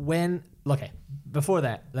 Before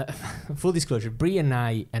that, full disclosure, Brie and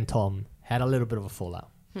I and Tom had a little bit of a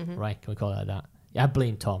fallout, right? Can we call it like that? Yeah, I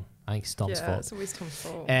blame Tom. I think it's Tom's Yeah, fault. it's always Tom's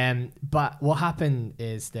fault. But what happened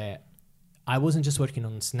is that I wasn't just working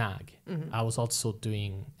on Snag. I was also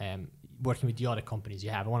doing working with the other companies you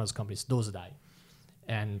have. One of those companies, Dozadai,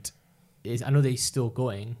 and I know they're still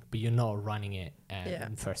going, but you're not running it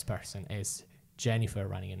in first person. It's Jennifer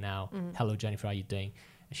running it now. Hello, Jennifer, how are you doing?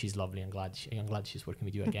 And she's lovely. I'm glad she's working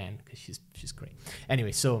with you again because she's great.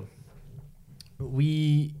 Anyway, so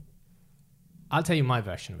I'll tell you my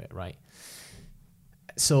version of it, right?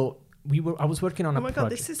 So I was working on a project. Oh my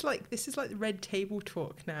god, this is like red table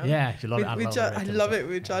talk now. Yeah, you love it. I love it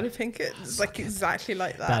with Jada Pinkett. It's like exactly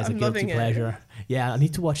like that. That is I'm a guilty loving pleasure. Yeah, I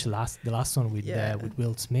need to watch the last one with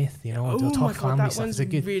Will Smith. You know, Oh the my top god, family that stuff. one's Is it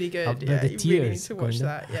good? really good. The Yeah, you tears really need to going watch down.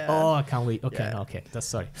 that. Yeah. Oh, I can't wait. Okay, Yeah. no, okay, that's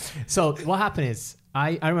sorry. So what happened is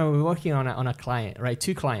I remember we were working on a client, right?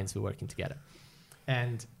 Two clients were working together,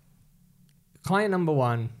 and client number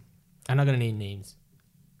one, I'm not gonna name names,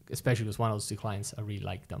 especially because one of those two clients, I really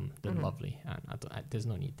like them. They're lovely, and there's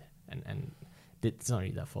no need, and it's not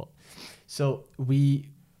really their fault. So I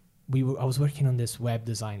was working on this web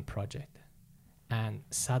design project, and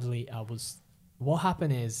sadly, what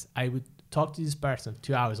happened is I would talk to this person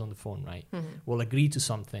 2 hours on the phone, right? We'll agree to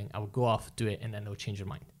something, I would go off, do it, and then they'll change their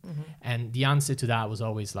mind. And the answer to that was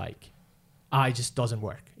always like, it just doesn't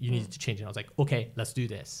work. You need to change it. I was like, okay, let's do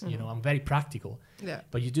this. You know, I'm very practical. Yeah.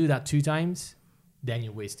 But you do that 2 times, then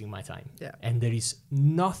you're wasting my time. Yeah. And there is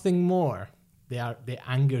nothing more that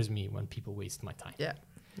angers me when people waste my time. Yeah.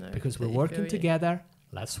 No, Because we're completely working feel you. together,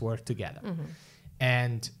 let's work together.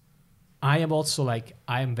 And I am also I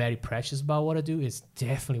am very precious about what I do. It's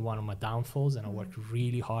definitely one of my downfalls, and I work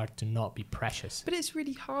really hard to not be precious. But it's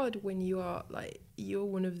really hard when you're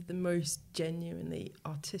one of the most genuinely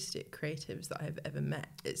artistic creatives that I've ever met.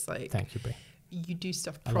 It's like Thank you, Brie. you do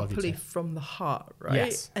stuff I love you properly too. from the heart, right?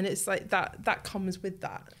 Yes. And it's like that comes with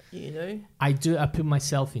that, you know? I put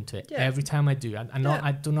myself into it Yeah. every time I do.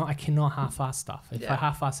 I cannot half-ass stuff. If Yeah. I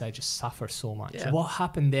half-ass it, I just suffer so much. Yeah. What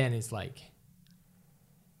happened then is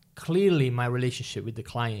clearly my relationship with the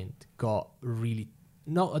client got really,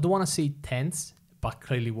 I don't want to say tense, but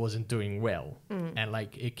clearly wasn't doing well. And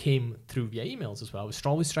it came through via emails as well. I was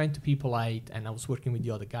always trying to be polite, and I was working with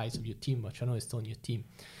the other guys of your team, which I know is still on your team.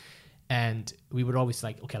 And we were always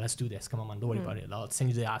like, okay, let's do this. Come on, man, don't worry about it. I'll send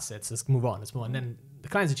you the assets. Let's move on. And then the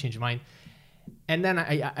clients had changed their mind. And then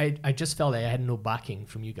I just felt like I had no backing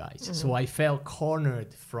from you guys. So I felt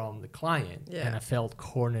cornered from the client, and I felt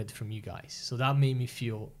cornered from you guys. So that made me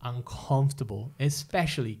feel uncomfortable,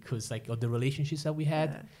 especially because of the relationships that we had.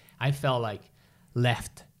 Yeah. I felt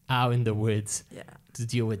left out in the woods Yeah. to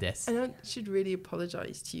deal with this. And I should really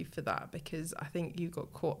apologize to you for that, because I think you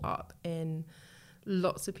got caught up in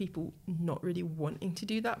lots of people not really wanting to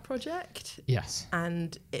do that project, Yes.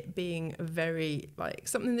 and it being a very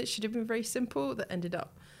something that should have been very simple that ended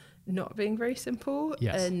up not being very simple.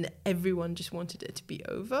 Yes. And everyone just wanted it to be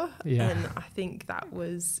over. Yeah. And I think that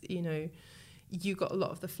was, you got a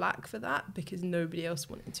lot of the flack for that because nobody else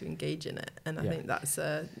wanted to engage in it. And I think that's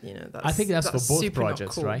I think that's for both super not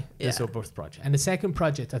projects, cool. right? Yeah. That's for both projects. And the second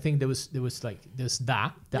project, I think there's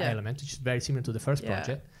that element, which is very similar to the first Yeah.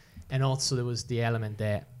 project, and also there was the element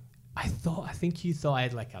that I think you thought I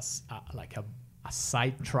had a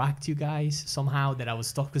sidetracked you guys somehow, that I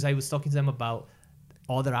was talking, because I was talking to them about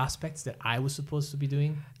other aspects that I was supposed to be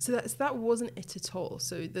doing? So that wasn't it at all.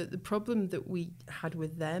 So the problem that we had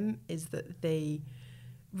with them is that they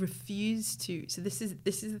refuse to. So this is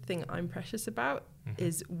the thing I'm precious about,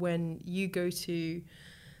 is when I go to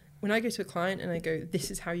a client and I go,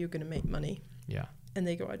 this is how you're going to make money. Yeah. And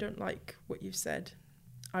they go, I don't like what you've said.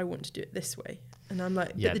 I want to do it this way. And I'm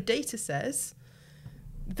like, but the data says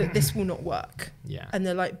that this will not work. Yeah. And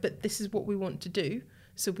they're like, but this is what we want to do.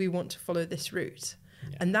 So we want to follow this route.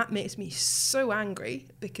 Yeah. And that makes me so angry,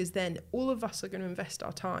 because then all of us are going to invest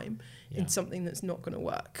our time in something that's not going to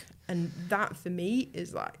work. And that for me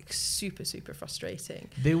is like super, super frustrating.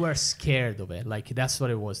 They were scared of it. Like, that's what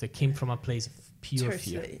it was. They came from a place of pure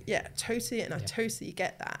fear. Yeah, totally. And I totally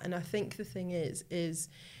get that. And I think the thing is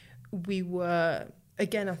we were,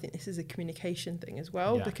 again, I think this is a communication thing as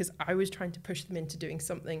well, because I was trying to push them into doing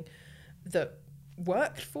something that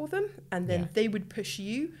worked for them, and then they would push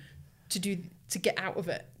you to get out of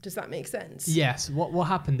it. Does that make sense? Yes. What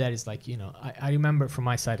happened there is, like, I remember from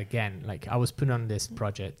my side again, like, I was put on this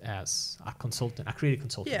project as a consultant, a creative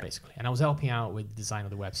consultant basically, and I was helping out with the design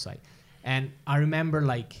of the website. And I remember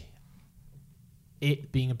like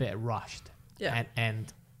it being a bit rushed. Yeah.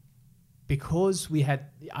 And because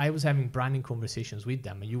I was having branding conversations with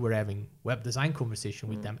them, and you were having web design conversation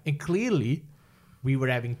with them, and clearly we were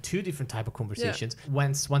having two different type of conversations.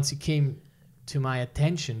 Once it came to my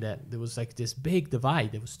attention that there was like this big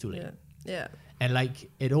divide, it was too late. Yeah. And like,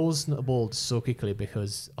 it all snowballed so quickly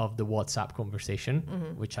because of the WhatsApp conversation,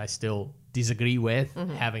 which I still disagree with,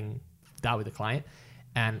 having that with the client,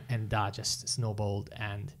 and that just snowballed.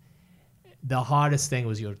 And the hardest thing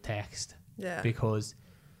was your text, because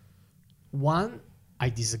one, I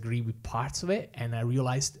disagree with parts of it, and I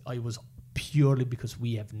realized it was purely because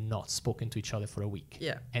we have not spoken to each other for a week.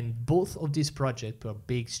 Yeah. And both of these projects were a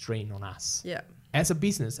big strain on us. Yeah. As a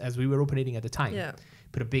business, as we were operating at the time,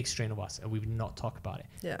 put a big strain on us, and we would not talk about it.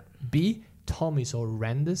 Yeah. B, Tom is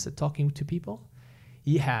horrendous at talking to people.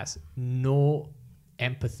 He has no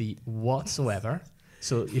empathy whatsoever.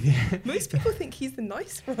 So most people think he's the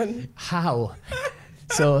nice one. How?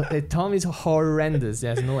 So Tom is horrendous.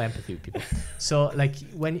 There's no empathy with people. So like,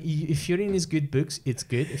 if you're in his good books, it's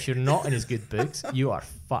good. If you're not in his good books, you are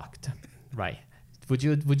fucked. Right? Would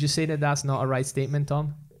you say that that's not a right statement,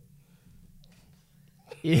 Tom?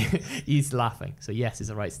 He's laughing. So yes, it's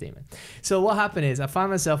a right statement. So what happened is I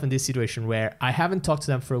found myself in this situation where I haven't talked to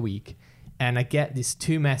them for a week, and I get these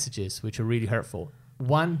two messages which are really hurtful.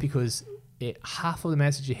 One, because half of the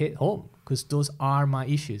message hit home, because those are my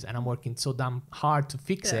issues and I'm working so damn hard to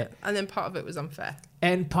fix it. And then part of it was unfair.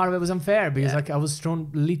 And part of it was unfair because like I was thrown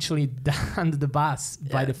literally under the bus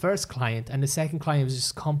by the first client, and the second client was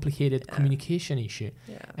just complicated communication issue.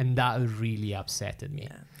 Yeah. And that really upsetted me.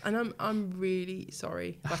 Yeah. And I'm really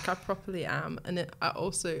sorry. Like, I properly am. And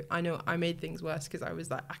I know I made things worse because I was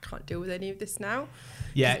like, I can't deal with any of this now.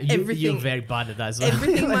 Yeah, you're very bad at that as well.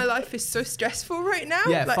 Everything in my life is so stressful right now.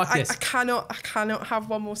 Yeah, like, fuck this. I cannot have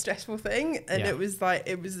one more stressful thing. And it was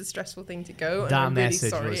a stressful thing to go. That and I'm really message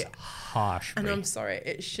sorry. was harsh, Brie. And I'm sorry.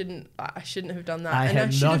 I shouldn't have done that. I and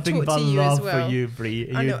have nothing but love for you, Brie.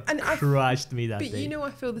 You crushed me that day. But you know I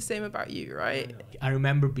feel the same about you, right? I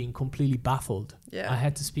remember being completely baffled. Yeah. I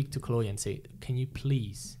had to speak to Chloe and say, can you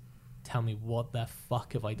please tell me what the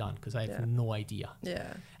fuck have I done? Because I have no idea.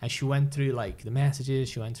 Yeah. And she went through like the messages,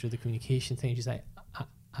 she went through the communication thing. She's like,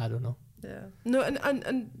 I don't know. Yeah. No,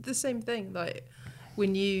 and the same thing, like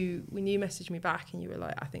when you messaged me back and you were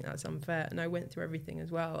like, I think that's unfair. And I went through everything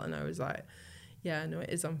as well. And I was like, yeah, no, it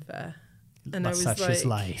is unfair. And but I was such like, is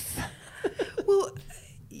life. Well,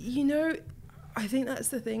 I think that's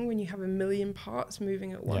the thing when you have a million parts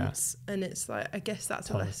moving at once. And it's like, I guess that's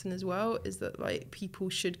a lesson as well, is that like people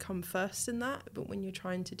should come first in that. But when you're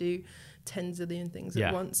trying to do 10 zillion things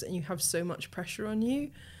at once and you have so much pressure on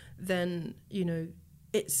you, then,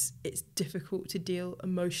 it's difficult to deal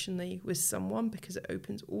emotionally with someone because it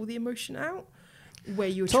opens all the emotion out where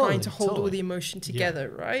you're trying to hold all the emotion together,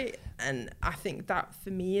 right? And I think that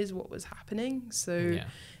for me is what was happening. So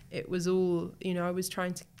it was all, I was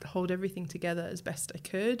trying to hold everything together as best I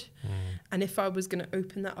could. And if I was going to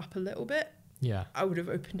open that up a little bit, I would have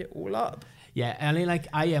opened it all up. Yeah, I mean, like,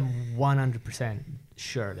 I am 100%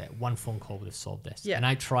 sure that one phone call would have solved this. Yeah. And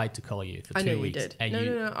I tried to call you for 2 weeks. You did. And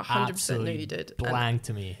no, 100% know you did. Blanked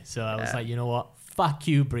to me. So I was like, you know what? Fuck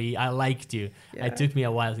you, Brie. I liked you. Yeah. It took me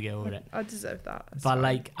a while to get over it. I deserve that. But fine.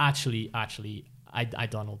 Like, actually, I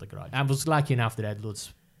done all the grudge. I was lucky enough that I had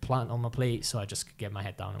loads plant on my plate, so I just could get my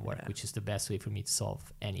head down and work, which is the best way for me to solve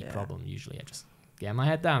any problem. Usually I just get my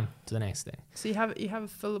head down to the next thing. So you have a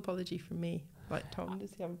full apology from me Like Tom,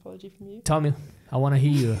 does he have an apology from you? Tommy, I want to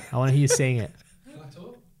hear you. I want to hear you saying it. Can I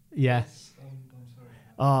talk? Yeah. Yes, I'm sorry.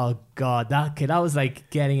 Oh God, that was like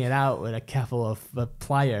getting it out with a couple of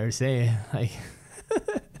pliers, eh? Like,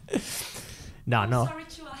 no. Sorry,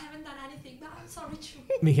 Chu, I haven't done anything, but I'm sorry, Chu.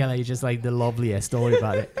 Michaela, you're just like the loveliest. Don't worry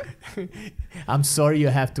about it. I'm sorry you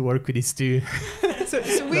have to work with these two. So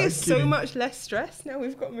we No, have so kidding. much less stress now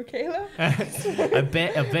we've got Michaela. I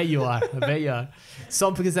bet you are.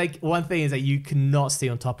 Some, because like one thing is that you cannot stay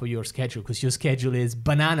on top of your schedule because your schedule is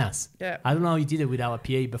bananas. Yeah. I don't know how you did it without a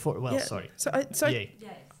PA before. Well, Yeah. sorry. So PA. Yes.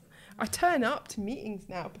 I turn up to meetings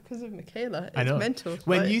now because of Michaela. It's I know. mental.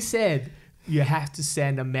 When Like, you said you have to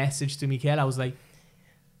send a message to Michaela, I was like,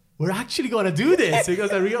 we're actually going to do this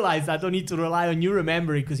because I realized I don't need to rely on you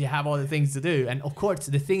remembering because you have other things to do. And of course,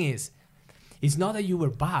 the thing is, it's not that you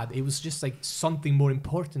were bad. It was just like something more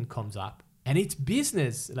important comes up and it's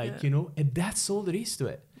business, like, Yeah. you know, and that's all there is to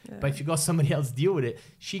it. yeah. But if you got somebody else deal with it,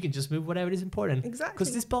 she can just move whatever is important. Exactly.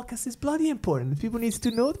 Because this podcast is bloody important. People need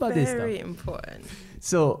to know about this Very stuff. important.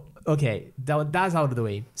 So, okay, that's out of the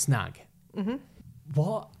way. Snag. Hmm.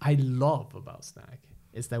 What I love about Snag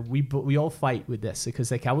is that we all fight with this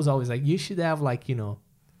because like I was always like, you should have like, you know,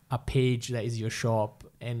 a page that is your shop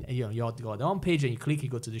and you know, you have to go on the home page and you click, you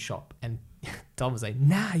go to the shop. And Tom was like,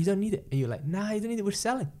 nah, you don't need it. And you're like, nah, you don't need it. We're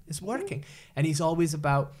selling. It's working. And he's always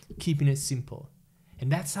about keeping it simple.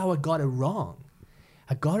 And that's how I got it wrong.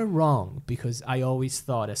 I got it wrong because I always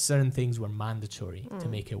thought that certain things were mandatory to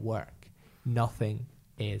make it work. Nothing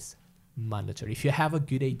is mandatory. If you have a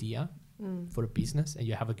good idea for a business and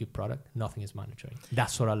you have a good product, nothing is mandatory.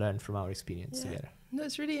 That's what I learned from our experience Yeah. together. No,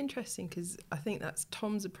 it's really interesting because I think that's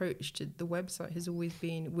Tom's approach to the website has always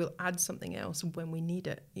been we'll add something else when we need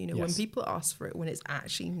it. You know, when Yes. people ask for it, when it's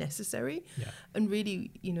actually necessary. Yeah. And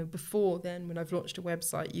really, you know, before then, when I've launched a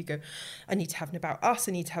website, you go, I need to have an about us,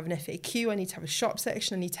 I need to have an FAQ, I need to have a shop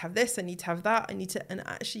section, I need to have this, I need to have that, and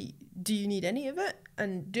actually, do you need any of it?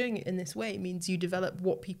 And doing it in this way means you develop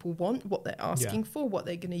what people want, what they're asking for, what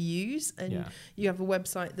they're going to use, and Yeah. you have a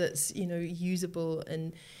website that's, you know, usable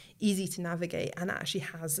and easy to navigate and actually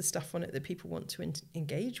has the stuff on it that people want to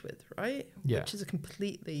engage with, right? Yeah. Which is a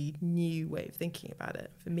completely new way of thinking about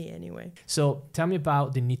it, for me anyway. So tell me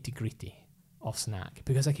about the nitty gritty of Snag.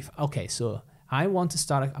 Because like so I want to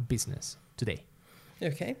start a business today.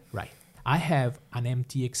 Okay. Right. I have an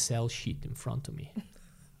empty Excel sheet in front of me.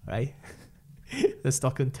 Right? The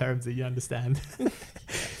Stockholm terms that you understand.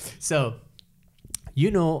 So you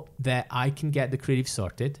know that I can get the creative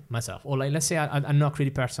sorted myself. Or like, let's say I'm not a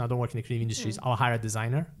creative person, I don't work in the creative industries. I'll hire a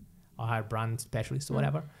designer, I'll hire a brand specialist or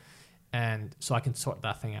whatever. And so I can sort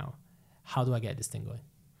that thing out. How do I get this thing going?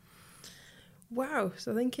 Wow.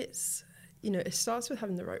 So I think it's, you know, it starts with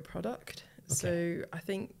having the right product. So I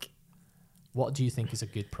think, What do you think is a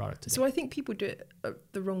good product today? so I think people do it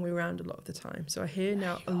the wrong way around a lot of the time. So I hear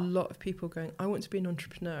now a lot of people going, I want to be an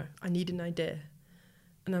entrepreneur. I need an idea.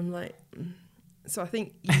 And I'm like, so I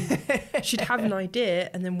think you should have an idea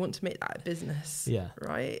and then want to make that a business. Yeah.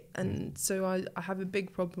 Right. And so I have a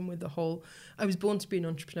big problem with the whole, I was born to be an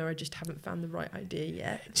entrepreneur. I just haven't found the right idea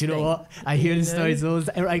yet. Do you know thing. what? I hear You the know? stories all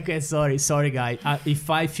the time. Okay, sorry, guys.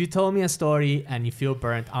 If you told me a story and you feel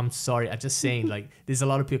burnt, I'm sorry. I'm just saying, like, there's a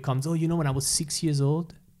lot of people comes, oh, you know, when I was 6 years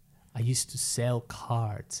old, I used to sell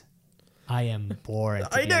cards. I am bored.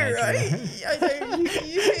 I know, right? I know.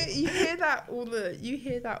 You hear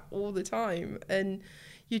that all the time, and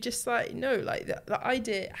you're just like, no, like the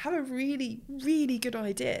idea. Have a really, really good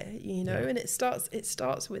idea, you know, Yeah. and it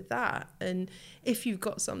starts with that. And if you've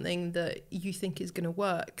got something that you think is going to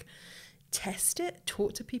work, test it,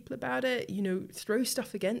 talk to people about it, you know, throw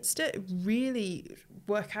stuff against it, really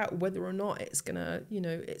work out whether or not it's gonna, you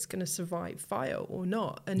know, it's gonna survive fire or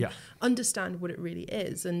not, and Yeah. understand what it really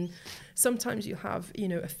is. And sometimes you have, you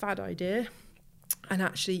know, a fad idea, and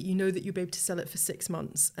actually you know that you'll be able to sell it for 6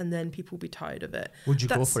 months and then people will be tired of it. Would you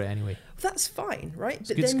go That's- for it anyway? That's fine, right?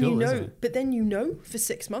 It's a good skill, isn't it? But then you know for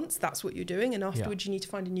 6 months that's what you're doing, and afterwards you need to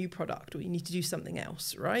find a new product or you need to do something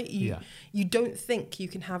else, right? You don't think you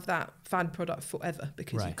can have that fad product forever,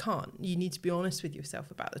 because you Right. can't. You need to be honest with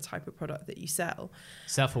yourself about the type of product that you sell.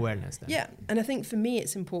 Self-awareness then. Yeah, and I think for me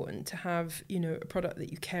it's important to have, you know, a product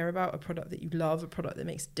that you care about, a product that you love, a product that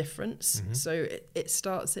makes a difference. Mhm. So it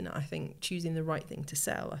starts in, I think, choosing the right thing to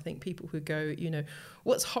sell. I think people who go, you know,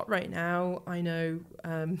 what's hot right now? I know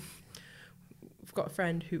I've got a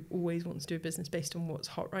friend who always wants to do a business based on what's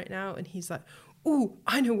hot right now, and he's like, oh,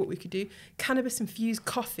 I know what we could do. Cannabis infused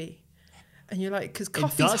coffee. And you're like, because It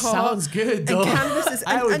coffee's does hot. sounds good though. And cannabis is,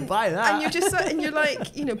 I would buy that. And you're just, and you're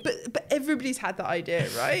like, you know, but everybody's had that idea,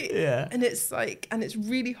 right? Yeah. And it's like, and it's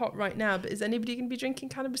really hot right now. But is anybody going to be drinking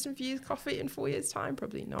cannabis infused coffee in 4 years' time?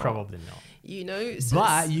 Probably not. Probably not. You know, so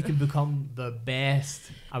But you can become the best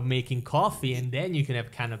at making coffee, and then you can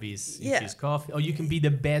have cannabis infused coffee, or you can be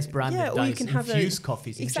the best brand that or you does can have infused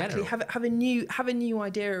coffees in exactly general. have a new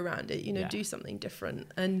idea around it. You know, Yeah. do something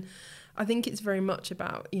different. And I think it's very much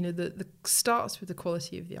about, you know, the starts with the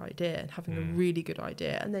quality of the idea and having a really good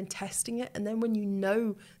idea, and then testing it, and then when you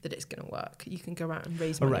know that it's going to work, you can go out and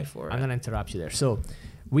raise money for it. I'm going to interrupt you there. So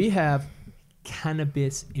we have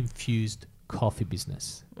cannabis infused coffee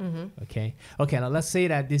business. Okay. Now let's say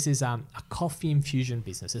that this is a coffee infusion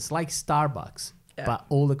business. It's like Starbucks, but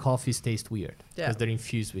all the coffees taste weird because they're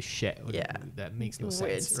infused with shit. That makes no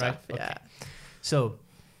Weird sense, stuff, right? yeah. Okay. So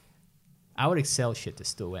our Excel sheet is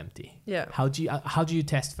still empty. Yeah. How do you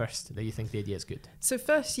test first that you think the idea is good? So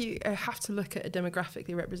first you have to look at a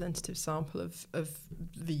demographically representative sample of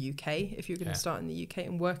the UK, if you're going to start in the UK,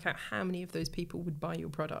 and work out how many of those people would buy your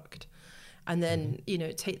product. And then, you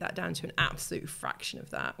know, take that down to an absolute fraction of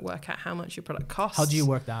that, work out how much your product costs. How do you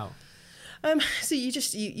work that out? So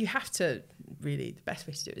you have to really, the best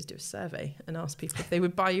way to do it is do a survey and ask people if they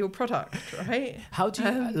would buy your product, right? How do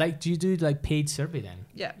you do you do like paid survey then?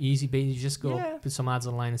 Yeah. Easy paid, you just go put some ads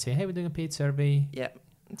online and say, hey, we're doing a paid survey. Yeah.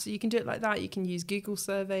 So you can do it like that. You can use Google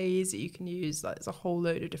surveys. You can use, like, there's a whole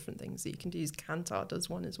load of different things that you can use. Kantar does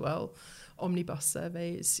one as well. Omnibus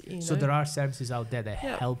surveys. You know. So there are services out there that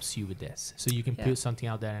helps you with this. So you can put something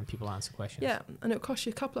out there and people answer questions. Yeah, and it'll cost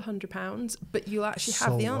you a couple of £100, but you'll actually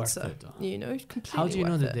have the answer. You know, completely. How do you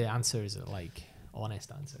know worth that it. the answers are like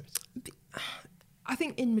honest answers? I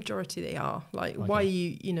think in majority they are. Like, why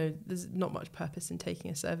you know, there's not much purpose in taking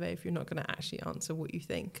a survey if you're not going to actually answer what you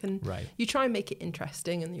think. And you try and make it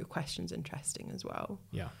interesting and your questions interesting as well.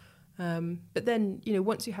 Yeah. But then, you know,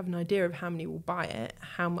 once you have an idea of how many will buy it,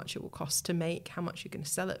 how much it will cost to make, how much you're going to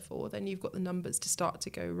sell it for, then you've got the numbers to start to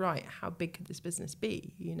go, right, how big could this business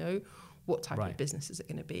be? You know, what type of business is it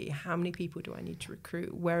going to be? How many people do I need to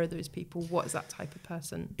recruit? Where are those people? What is that type of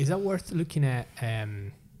person? Is that worth looking at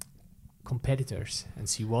competitors and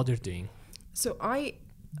see what they're doing? So I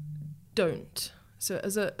don't. So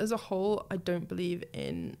as a whole, I don't believe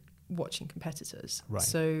in watching competitors. Right.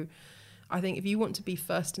 So I think if you want to be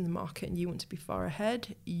first in the market and you want to be far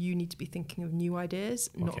ahead, you need to be thinking of new ideas,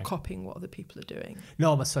 not copying what other people are doing.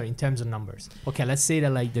 No, but sorry, in terms of numbers. Okay, let's say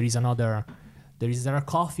that like there are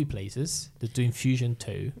coffee places that do infusion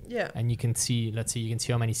too. Yeah. And you can see, let's say you can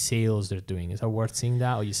see how many sales they're doing. Is that worth seeing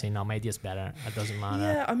that? Or you say, no, my idea's better. It doesn't matter.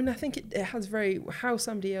 Yeah, I mean, I think it has how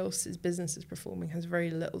somebody else's business is performing has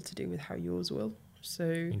very little to do with how yours will. So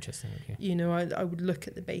interesting. Okay. You know, I would look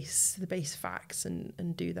at the base facts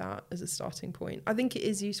and do that as a starting point. I think it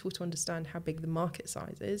is useful to understand how big the market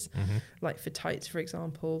size is. Mm-hmm. Like for tights, for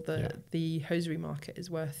example, the hosiery market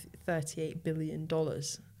is worth $38 billion.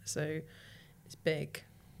 So it's big,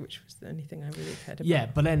 which was the only thing I really cared about. Yeah,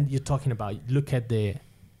 but then you're talking about, look at the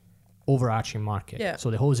overarching market. Yeah.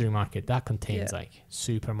 So the hosiery market, that contains like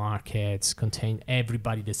supermarkets, contain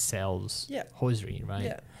everybody that sells hosiery, right?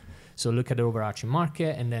 Yeah. So look at the overarching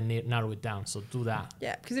market and then narrow it down. So do that.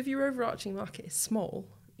 Yeah, because if your overarching market is small,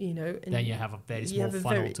 you know, and then you have a very small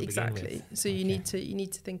funnel to begin with. So you need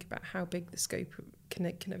to think about how big the scope can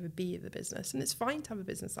ever be of the business, and it's fine to have a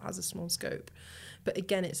business that has a small scope, but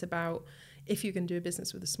again, it's about, if you're going to do a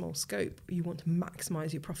business with a small scope, you want to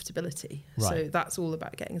maximize your profitability. Right. So that's all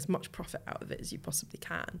about getting as much profit out of it as you possibly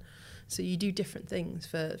can. So you do different things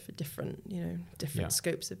for different, you know, different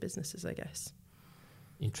scopes of businesses, I guess.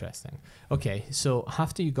 Interesting. Okay, so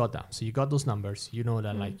after you got that, so you got those numbers, you know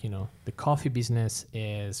that like, you know, the coffee business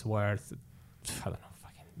is worth, I don't know,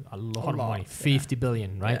 fucking a lot of money, 50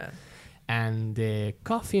 billion, right? Yeah. And the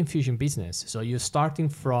coffee infusion business, so you're starting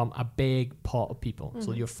from a big pot of people.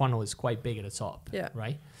 So your funnel is quite big at the top,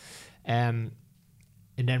 right? And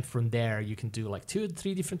then from there, you can do like 2 or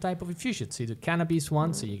 3 different type of infusions. So you do cannabis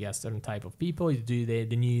one, so you get a certain type of people. You do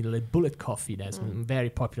the new like, bullet coffee that's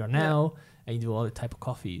very popular now. And you do all the type of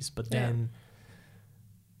coffees, but then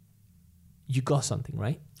you got something,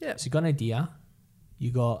 right? Yeah. So you got an idea,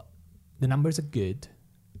 you got, the numbers are good.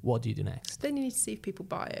 What do you do next? Then you need to see if people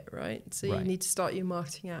buy it, right? So you need to start your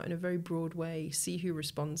marketing out in a very broad way, see who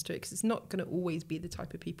responds to it, because it's not going to always be the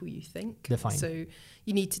type of people you think. Define. So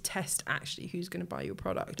you need to test actually who's going to buy your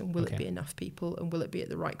product, and will it be enough people, and will it be at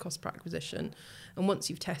the right cost per acquisition? And once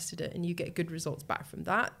you've tested it and you get good results back from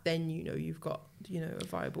that, then you know you've got, you know, a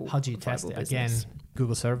viable. How do you test it? Business. Again,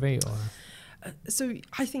 Google survey or? So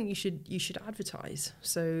I think you should advertise.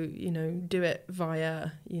 So, do it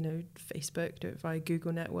via, Facebook, do it via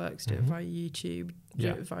Google Networks, do it via YouTube, do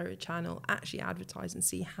it via a channel. Actually advertise and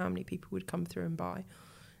see how many people would come through and buy.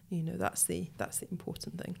 That's the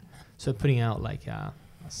important thing. So putting out like a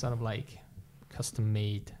sort of like custom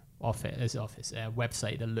made office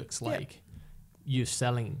website that looks like you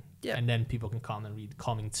selling, and then people can come and read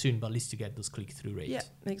coming soon, but at least you get those click-through rates. Yeah,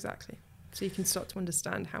 exactly. So you can start to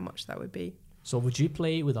understand how much that would be. So would you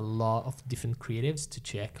play with a lot of different creatives to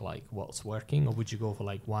check like what's working, or would you go for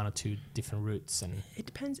like one or two different routes? And it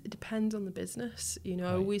depends on the business. I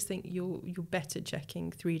always think you're better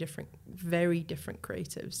checking 3 very different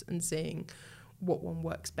creatives and seeing what one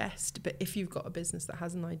works best. But if you've got a business that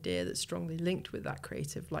has an idea that's strongly linked with that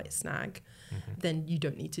creative, like Snag, then you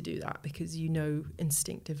don't need to do that because you know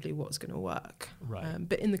instinctively what's going to work. Right.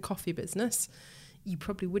 But in the coffee business, you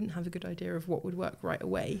probably wouldn't have a good idea of what would work right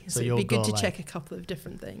away. So it'd you'll be good to like, check a couple of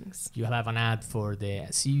different things. You'll have an ad for the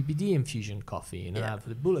CBD infusion coffee and an ad for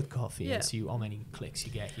the bullet coffee and see how many clicks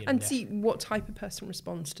you get here. And see what type of person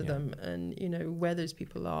responds to them and, where those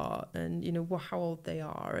people are and, how old they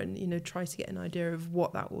are and, try to get an idea of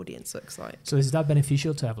what that audience looks like. So is that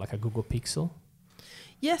beneficial to have like a Google Pixel?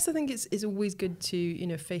 Yes, I think it's always good to,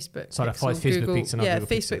 Facebook. Sorry, I thought Pixel, Facebook Google, Pixel, not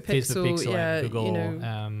Google Facebook Pixel. Pixel, Facebook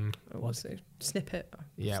Pixel and Google, what's it? Snippet.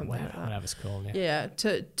 Yeah, whatever it's called. Yeah,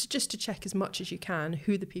 to check as much as you can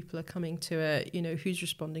who the people are coming to it, who's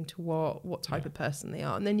responding to what type of person they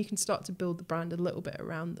are, and then you can start to build the brand a little bit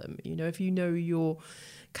around them. If your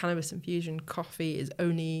cannabis infusion coffee is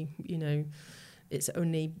only, it's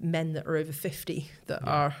only men that are over 50 that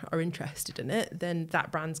are interested in it, then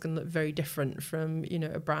that brand's going to look very different from,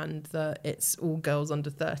 a brand that it's all girls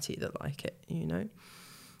under 30 that like it,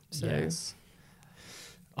 So. Yes.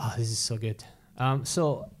 Oh, this is so good.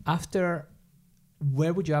 So after,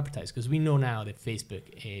 where would you advertise? Because we know now that Facebook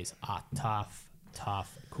is a tough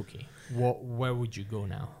cookie. Where would you go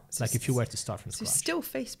now? Like if you were to start from scratch. Still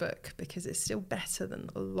Facebook, because it's still better than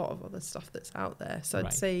a lot of other stuff that's out there. So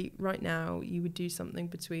I'd say right now you would do something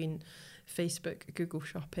between Facebook, Google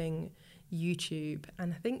Shopping, YouTube,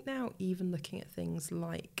 and I think now even looking at things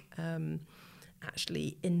like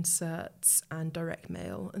actually inserts and direct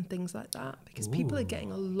mail and things like that, because people are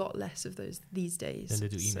getting a lot less of those these days. Than they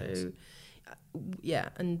do emails. So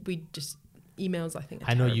and we just emails, I think, are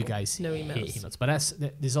I know terrible. you guys hate emails,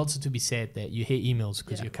 but there's also to be said that you hate emails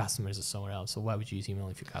because your customers are somewhere else. So why would you use email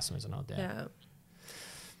if your customers are not there? Yeah.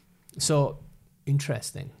 So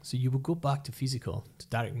interesting. So you would go back to physical, to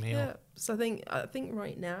direct mail. Yeah. So I think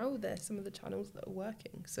right now there's some of the channels that are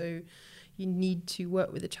working. So you need to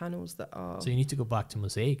work with the channels that are. So you need to go back to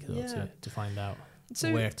Mosaic though to find out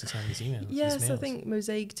where to send these emails. Yes, I think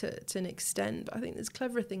Mosaic to an extent, but I think there's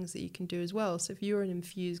clever things that you can do as well. So if you're an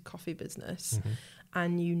infused coffee business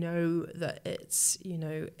and you know that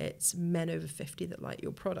it's men over 50 that like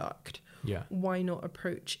your product, why not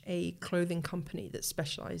approach a clothing company that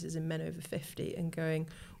specializes in men over 50 and going,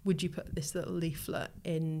 would you put this little leaflet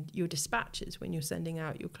in your dispatches when you're sending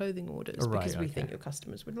out your clothing orders because we think your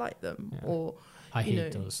customers would like them? Or I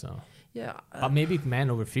hate those though. Yeah. But maybe men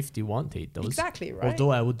over 50 won't eat those. Exactly, right.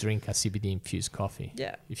 Although I would drink a CBD infused coffee.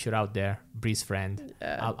 Yeah. If you're out there, Breeze friend,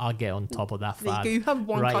 I'll get on top of that fad. You have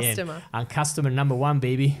one customer. And customer number 1,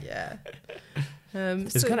 baby. Yeah.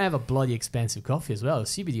 It's going to have a bloody expensive coffee as well.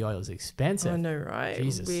 CBD oil is expensive. I know, right?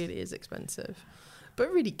 Jesus. It really is expensive.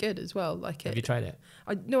 But really good as well. Like Have you tried it?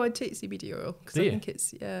 I'd take CBD oil because I think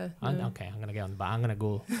it's Okay, I'm gonna get on. But I'm gonna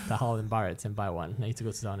go to Holland Barrett and buy one. I need to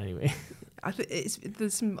go to town anyway. I think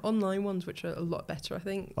there's some online ones which are a lot better. I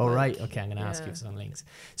think. Oh right, okay. I'm gonna ask you for some links.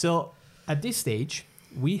 So at this stage,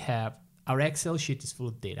 we have our Excel sheet is full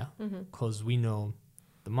of data because we know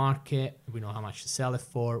the market, we know how much to sell it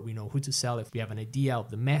for, we know who to sell it. We have an idea of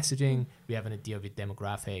the messaging, we have an idea of your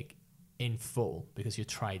demographic in full because you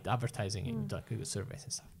tried advertising and done Google surveys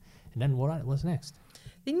and stuff. And then what's next?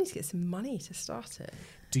 You need to get some money to start it.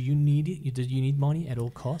 Do you need it? Do you need money at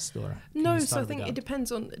all costs, or no? So I think it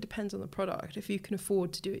depends on the product. If you can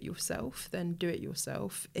afford to do it yourself, then do it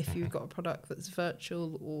yourself. If you've got a product that's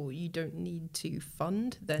virtual or you don't need to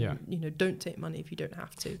fund, then don't take money if you don't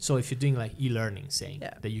have to. So if you're doing like e-learning, saying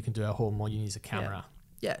that you can do a whole module, you need a camera.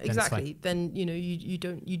 Yeah, exactly. Then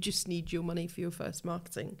you just need your money for your first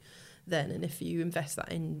marketing. Then, and if you invest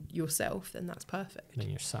that in yourself, then that's perfect. Then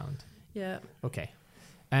you're sound. Yeah. Okay.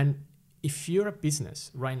 And if you're a business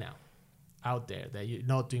right now out there that you're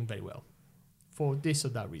not doing very well for this or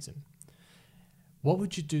that reason, what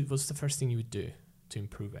would you do? What's the first thing you would do to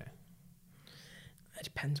improve it? It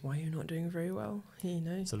depends why you're not doing very well, you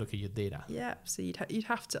know. So look at your data. Yeah, so you'd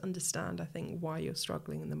have to understand, I think, why you're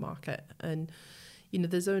struggling in the market. And, you know,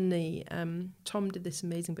 there's only, Tom did this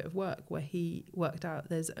amazing bit of work where he worked out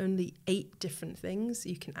there's only 8 different things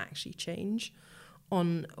you can actually change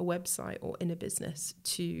on a website or in a business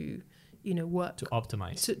to, you know, work. To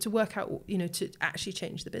optimize. To work out, you know, to actually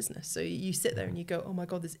change the business. So you sit there and you go, oh my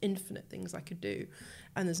God, there's infinite things I could do.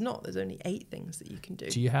 And there's not. There's only 8 things that you can do.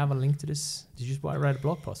 Do you have a link to this? Did you write a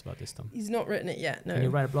blog post about this, Tom? He's not written it yet, no. Can you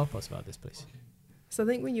write a blog post about this, please? So I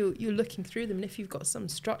think when you're looking through them, and if you've got some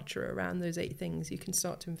structure around those 8 things, you can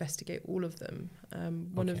start to investigate all of them.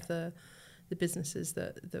 One of the businesses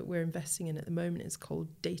that we're investing in at the moment is called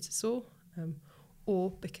Datasaw,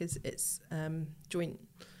 or because it's joint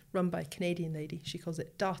run by a Canadian lady, she calls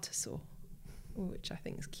it Datasaw, which I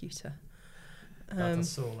think is cuter.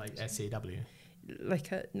 Datasaw, like SAW.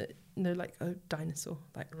 Like a like a dinosaur,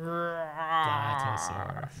 like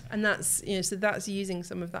Datasaur. And that's, you know, so that's using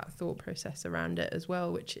some of that thought process around it as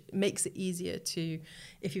well, which makes it easier to,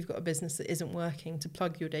 if you've got a business that isn't working, to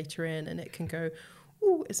plug your data in and it can go,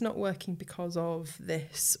 oh, it's not working because of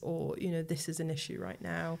this, or, you know, this is an issue right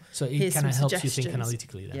now. So it Here's kind of some helps you think suggestions.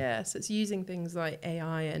 analytically then. Yeah, so it's using things like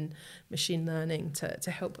AI and machine learning to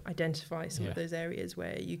help identify some of those areas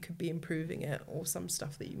where you could be improving it, or some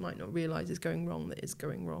stuff that you might not realize is going wrong that is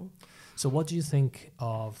going wrong. So what do you think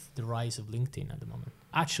of the rise of LinkedIn at the moment?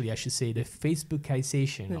 Actually, I should say the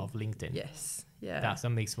Facebookization of LinkedIn. Yes, yeah. That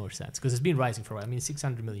makes more sense because it's been rising for a while. I mean,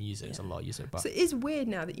 600 million users, a lot of users. But So it is weird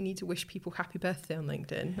now that you need to wish people happy birthday on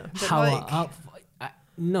LinkedIn. But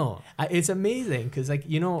no, it's amazing because, like,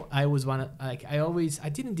 you know, I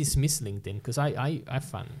didn't dismiss LinkedIn because I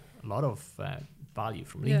found a lot of value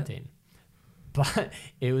from LinkedIn. But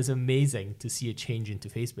it was amazing to see a change into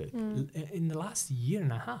Facebook in the last year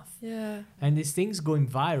and a half. Yeah. And this thing's going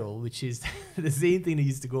viral, which is the same thing that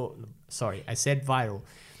used to go. Sorry, I said viral.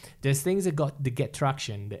 There's things that get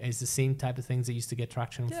traction. That is the same type of things that used to get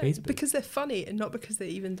traction on Facebook. Because they're funny and not because they're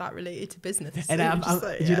even that related to business. And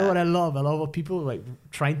you know what I love? I love what people like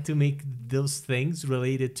trying to make those things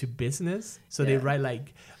related to business. So they write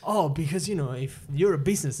like, oh, because, you know, if you're a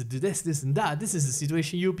business to do this, this and that, this is the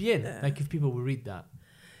situation you'll be in. Like if people will read that.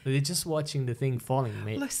 They're just watching the thing falling,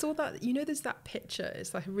 mate. Well, I saw that, you know, there's that picture.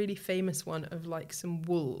 It's like a really famous one of like some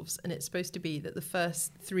wolves. And it's supposed to be that the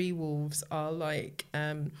first 3 wolves are like...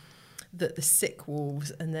 the sick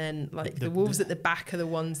wolves, and then like the wolves at the back are the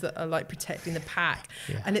ones that are like protecting the pack.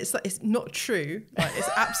 And it's like, it's not true, like it's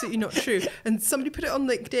absolutely not true. And somebody put it on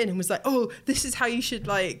LinkedIn and was like, oh, this is how you should,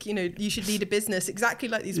 like, you know, you should lead a business exactly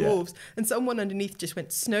like these wolves. And someone underneath just went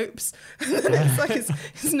Snopes. And it's like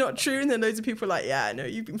it's not true. And then loads of people are like, yeah, no,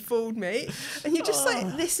 you've been fooled, mate. And you're just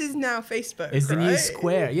like, this is now Facebook. It's the right? new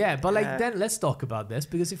Square. But like then let's talk about this,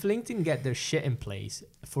 because if LinkedIn get their shit in place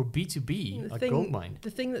for B2B, like goldmine.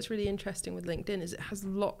 The thing that's really interesting with LinkedIn is it has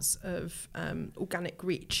lots of organic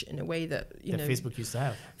reach in a way that, you know, Facebook used to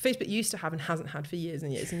have. Facebook used to have and hasn't had for years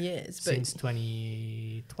and years and years. But since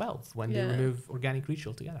 2012, when they removed organic reach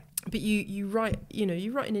altogether. But you write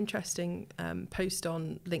an interesting post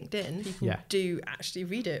on LinkedIn. People do actually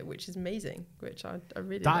read it, which is amazing. Which I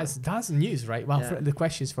really that's news, right? Well, the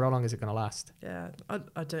question is, for how long is it going to last? Yeah,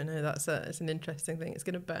 I don't know. It's an interesting thing. It's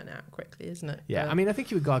going to burn out quickly, isn't it? Yeah, I mean, I think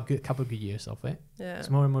you've got a couple of good years of it. Yeah, as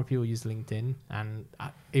more and more people use LinkedIn, and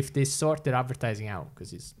if they sort their advertising out,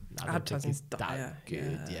 because advertising's that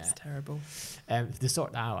good. Yeah, it's terrible. If they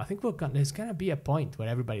sort that out, I think there's going to be a point where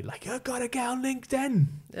everybody like, I gotta get on LinkedIn.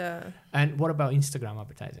 Yeah. And what about Instagram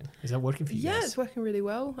advertising? Is that working for you guys? Yeah, it's working really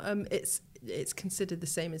well. It's considered the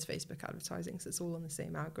same as Facebook advertising, so it's all on the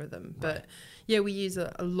same algorithm. But yeah, we use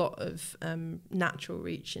a lot of natural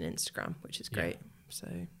reach in Instagram, which is great. So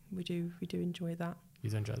we do enjoy that. You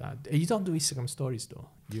do enjoy that. You don't do Instagram stories though.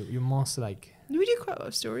 You most like. We do quite a lot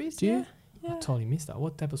of stories. Do you? Yeah. I totally missed that.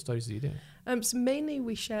 What type of stories do you do? So mainly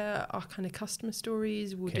we share our kind of customer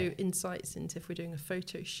stories. We'll do insights into if we're doing a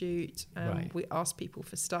photo shoot. We ask people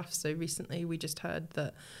for stuff. So recently we just heard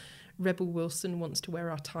that Rebel Wilson wants to wear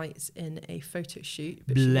our tights in a photo shoot.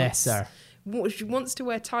 But Bless her. She wants to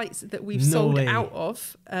wear tights that we've sold out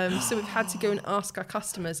of. So we've had to go and ask our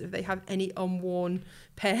customers if they have any unworn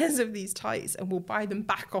pairs of these tights, and we'll buy them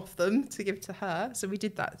back off them to give to her. So we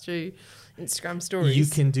did that through Instagram stories. You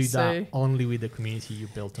can do that only with the community you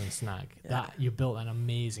built on Snag. That you built an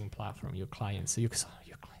amazing platform. Your clients,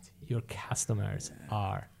 your customers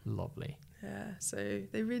are lovely. Yeah, so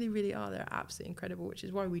they really, really are. They're absolutely incredible, which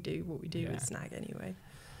is why we do what we do with Snag anyway,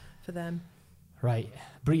 for them. Right.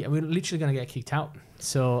 Brie, we're literally going to get kicked out.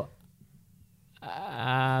 So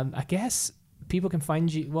I guess people can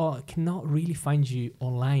find you, well, cannot really find you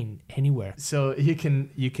online anywhere. So you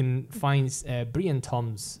can find Brie and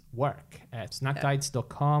Tom's work at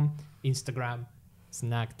snagtights.com, Instagram,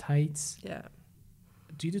 snagtights. Yeah.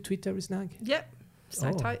 Do you do Twitter with Snag? Yep.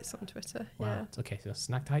 Snagtights on Twitter. Wow. Yeah. Okay, so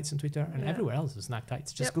Snagtights on Twitter and everywhere else is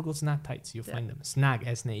Snagtights. Just Yep. Google Snagtights, you'll find them. Snag,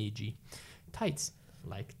 S-N-A-G. Tights,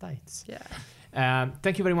 like tights. Yeah.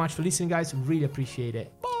 Thank you very much for listening, guys. Really appreciate it.